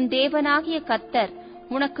 உன் தேவனாகிய கர்த்தர்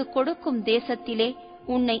உனக்கு கொடுக்கும் தேசத்திலே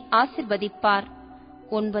உன்னை ஆசீர்வதிப்பார்.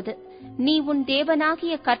 9. நீ உன்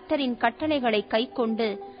தேவனாகிய கர்த்தரின் கட்டளைகளை கைக்கொண்டு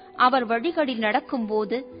அவர் வழிகளில்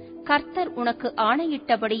நடக்கும்போது கர்த்தர் உனக்கு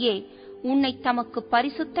ஆணையிட்டபடியே உன்னை தமக்கு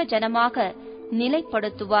பரிசுத்த ஜனமாக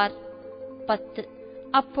நிலைப்படுத்துவார். 10.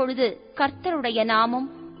 அப்பொழுது கர்த்தருடைய நாமம்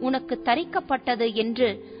உனக்கு தரிக்கப்பட்டது என்று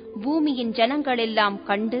பூமியின் ஜனங்களெல்லாம்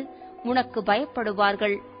கண்டு உனக்கு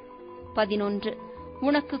பயப்படுவார்கள். 11.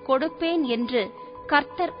 உனக்கு கொடுப்பேன் என்று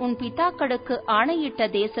கர்த்தர் உன் பிதாக்களுக்கு ஆணையிட்ட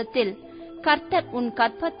தேசத்தில் கர்த்தர் உன்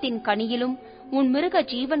கற்பத்தின் கனியிலும் உன் மிருக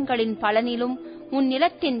ஜீவன்களின் பலனிலும் உன்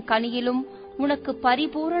நிலத்தின் கனியிலும் உனக்கு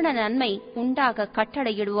பரிபூரண நன்மை உண்டாக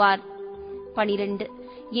கட்டளையிடுவார். 12.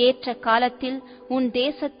 ஏற்ற காலத்தில் உன்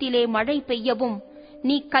தேசத்திலே மழை பெய்யவும்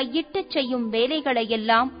நீ கையிட்டுச் செய்யும்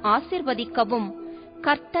வேலைகளையெல்லாம் ஆசீர்வதிக்கவும்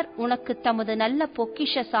கர்த்தர் உனக்கு தமது நல்ல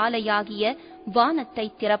பொக்கிஷ சாலையாகிய வானத்தை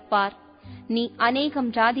திறப்பார். நீ அநேகம்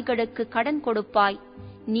ஜாதிகளுக்கு கடன் கொடுப்பாய்,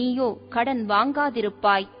 நீயோ கடன்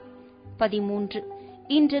வாங்காதிருப்பாய். 13.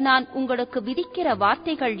 இன்று நான் உங்களுக்கு விதிக்கிற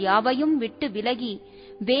வார்த்தைகள் யாவையும் விட்டு விலகி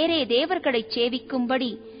வேறே தேவர்களைச் சேவிக்கும்படி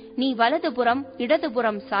நீ வலதுபுறம்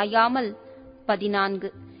இடதுபுறம் சாயாமல்.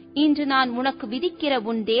 14. இன்று நான் உனக்கு விதிக்கிற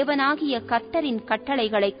உன் தேவனாகிய கர்த்தரின்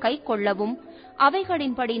கட்டளைகளை கைக்கொள்ளவும்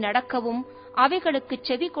அவைகளின்படி நடக்கவும் அவைகளுக்கு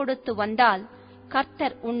செவி கொடுத்து வந்தால்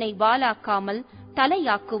கர்த்தர் உன்னை வாலாக்காமல்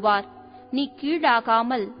தலையாக்குவார், நீ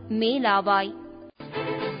கீழாகாமல் மேலாவாய்.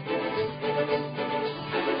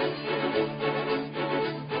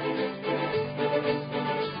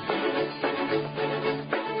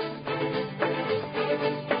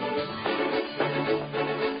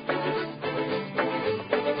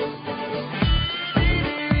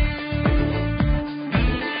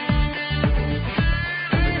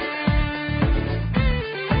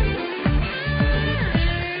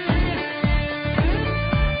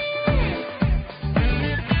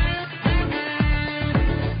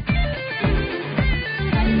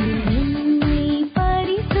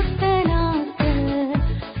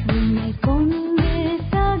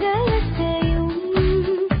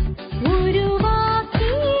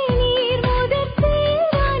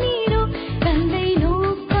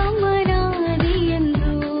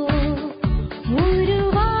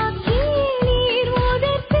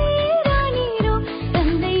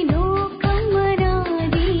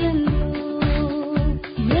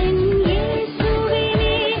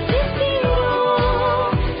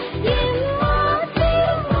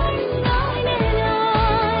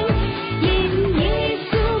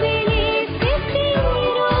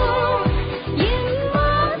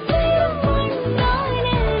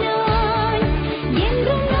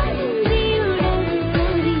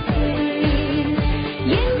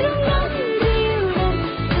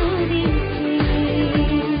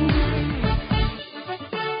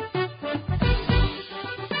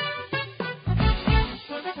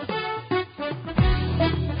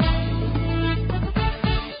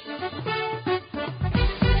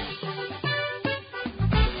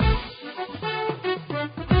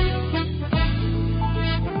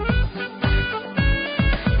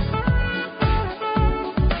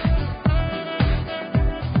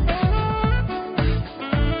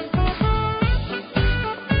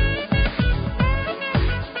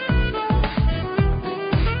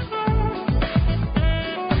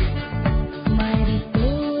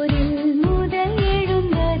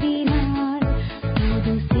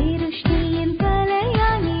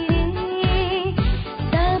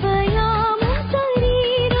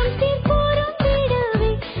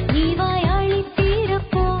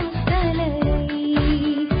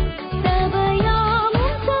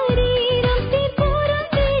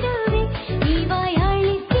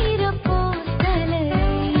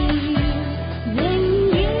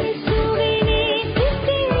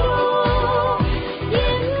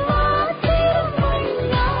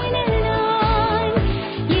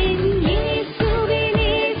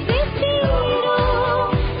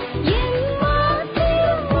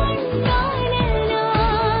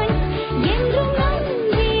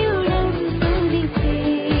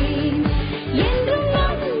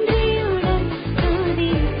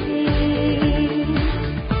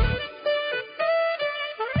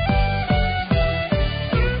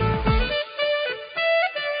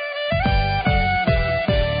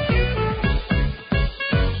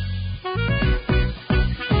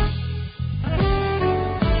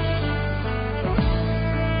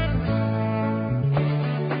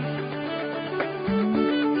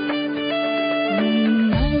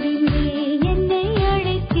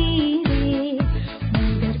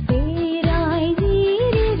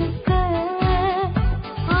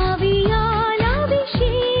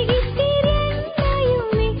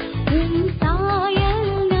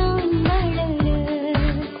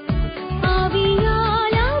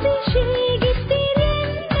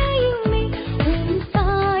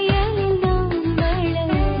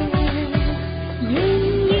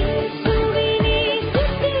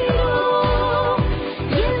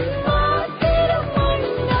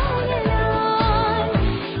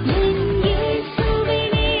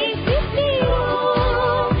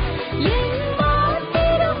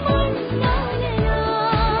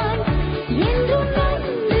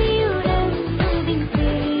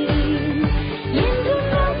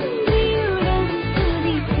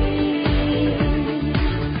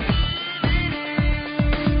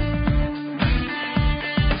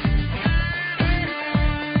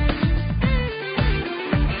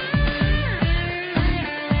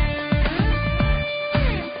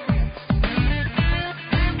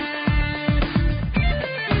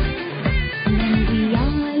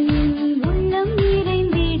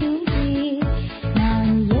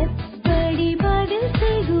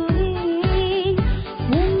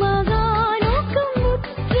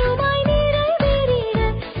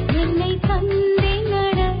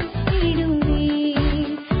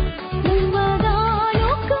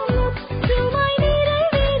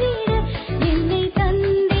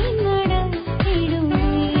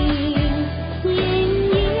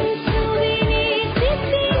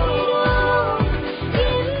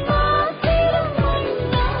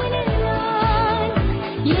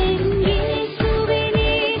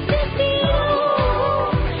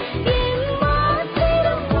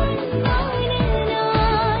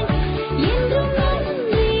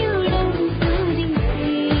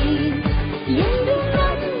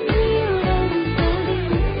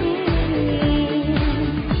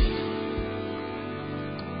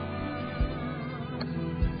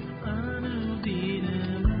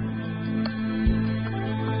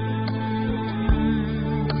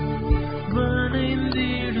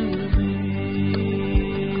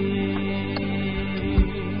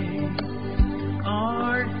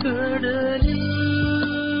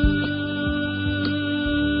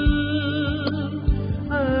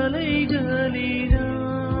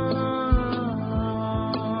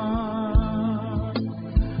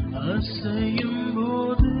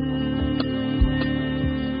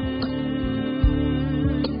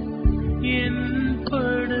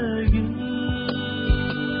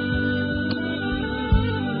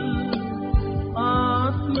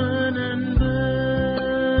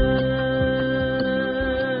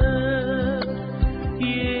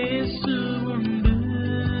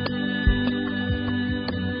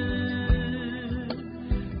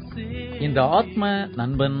 இந்த ஆத்ம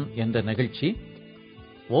நண்பன் என்ற நிகழ்ச்சி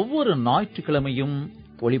ஒவ்வொரு ஞாயிற்றுக்கிழமையும்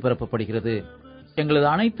ஒளிபரப்பப்படுகிறது. எங்களது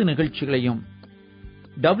அனைத்து நிகழ்ச்சிகளையும்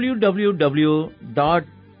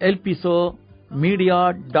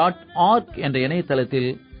www.elpisomedia.org என்ற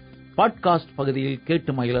இணையதளத்தில் பாட்காஸ்ட் பகுதியில்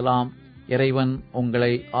கேட்டு மகிழலாம். இறைவன்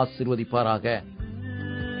உங்களை ஆசீர்வதிப்பாராக.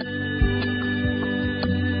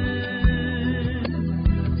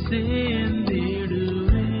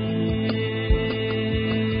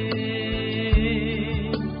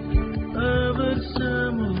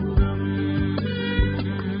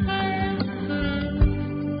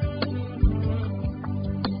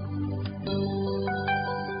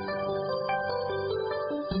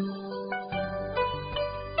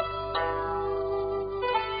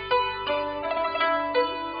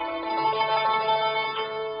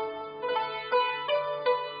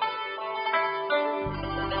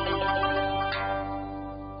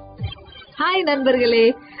 ஹாய்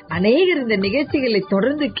நண்பர்களே, அநேகர் இந்த நிகழ்ச்சிகளை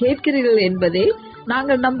தொடர்ந்து கேட்கிறீர்கள் என்பதை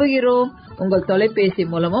நாங்கள் நம்புகிறோம். உங்கள் தொலைபேசி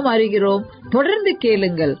மூலமும் அறிகிறோம். தொடர்ந்து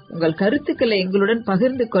கேளுங்கள். உங்கள் கருத்துக்களை எங்களுடன்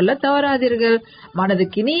பகிர்ந்து கொள்ள தவறாதீர்கள்.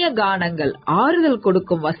 மனதுக்கினிய கானங்கள், ஆறுதல்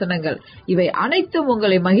கொடுக்கும் வசனங்கள், இவை அனைத்தும்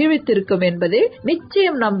உங்களை மகிழ்வித்திருக்கும் என்பதை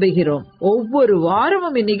நிச்சயம் நம்புகிறோம். ஒவ்வொரு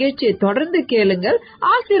வாரமும் இந்நிகழ்ச்சியை தொடர்ந்து கேளுங்கள்.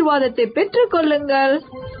 ஆசீர்வாதத்தை பெற்றுக் கொள்ளுங்கள்.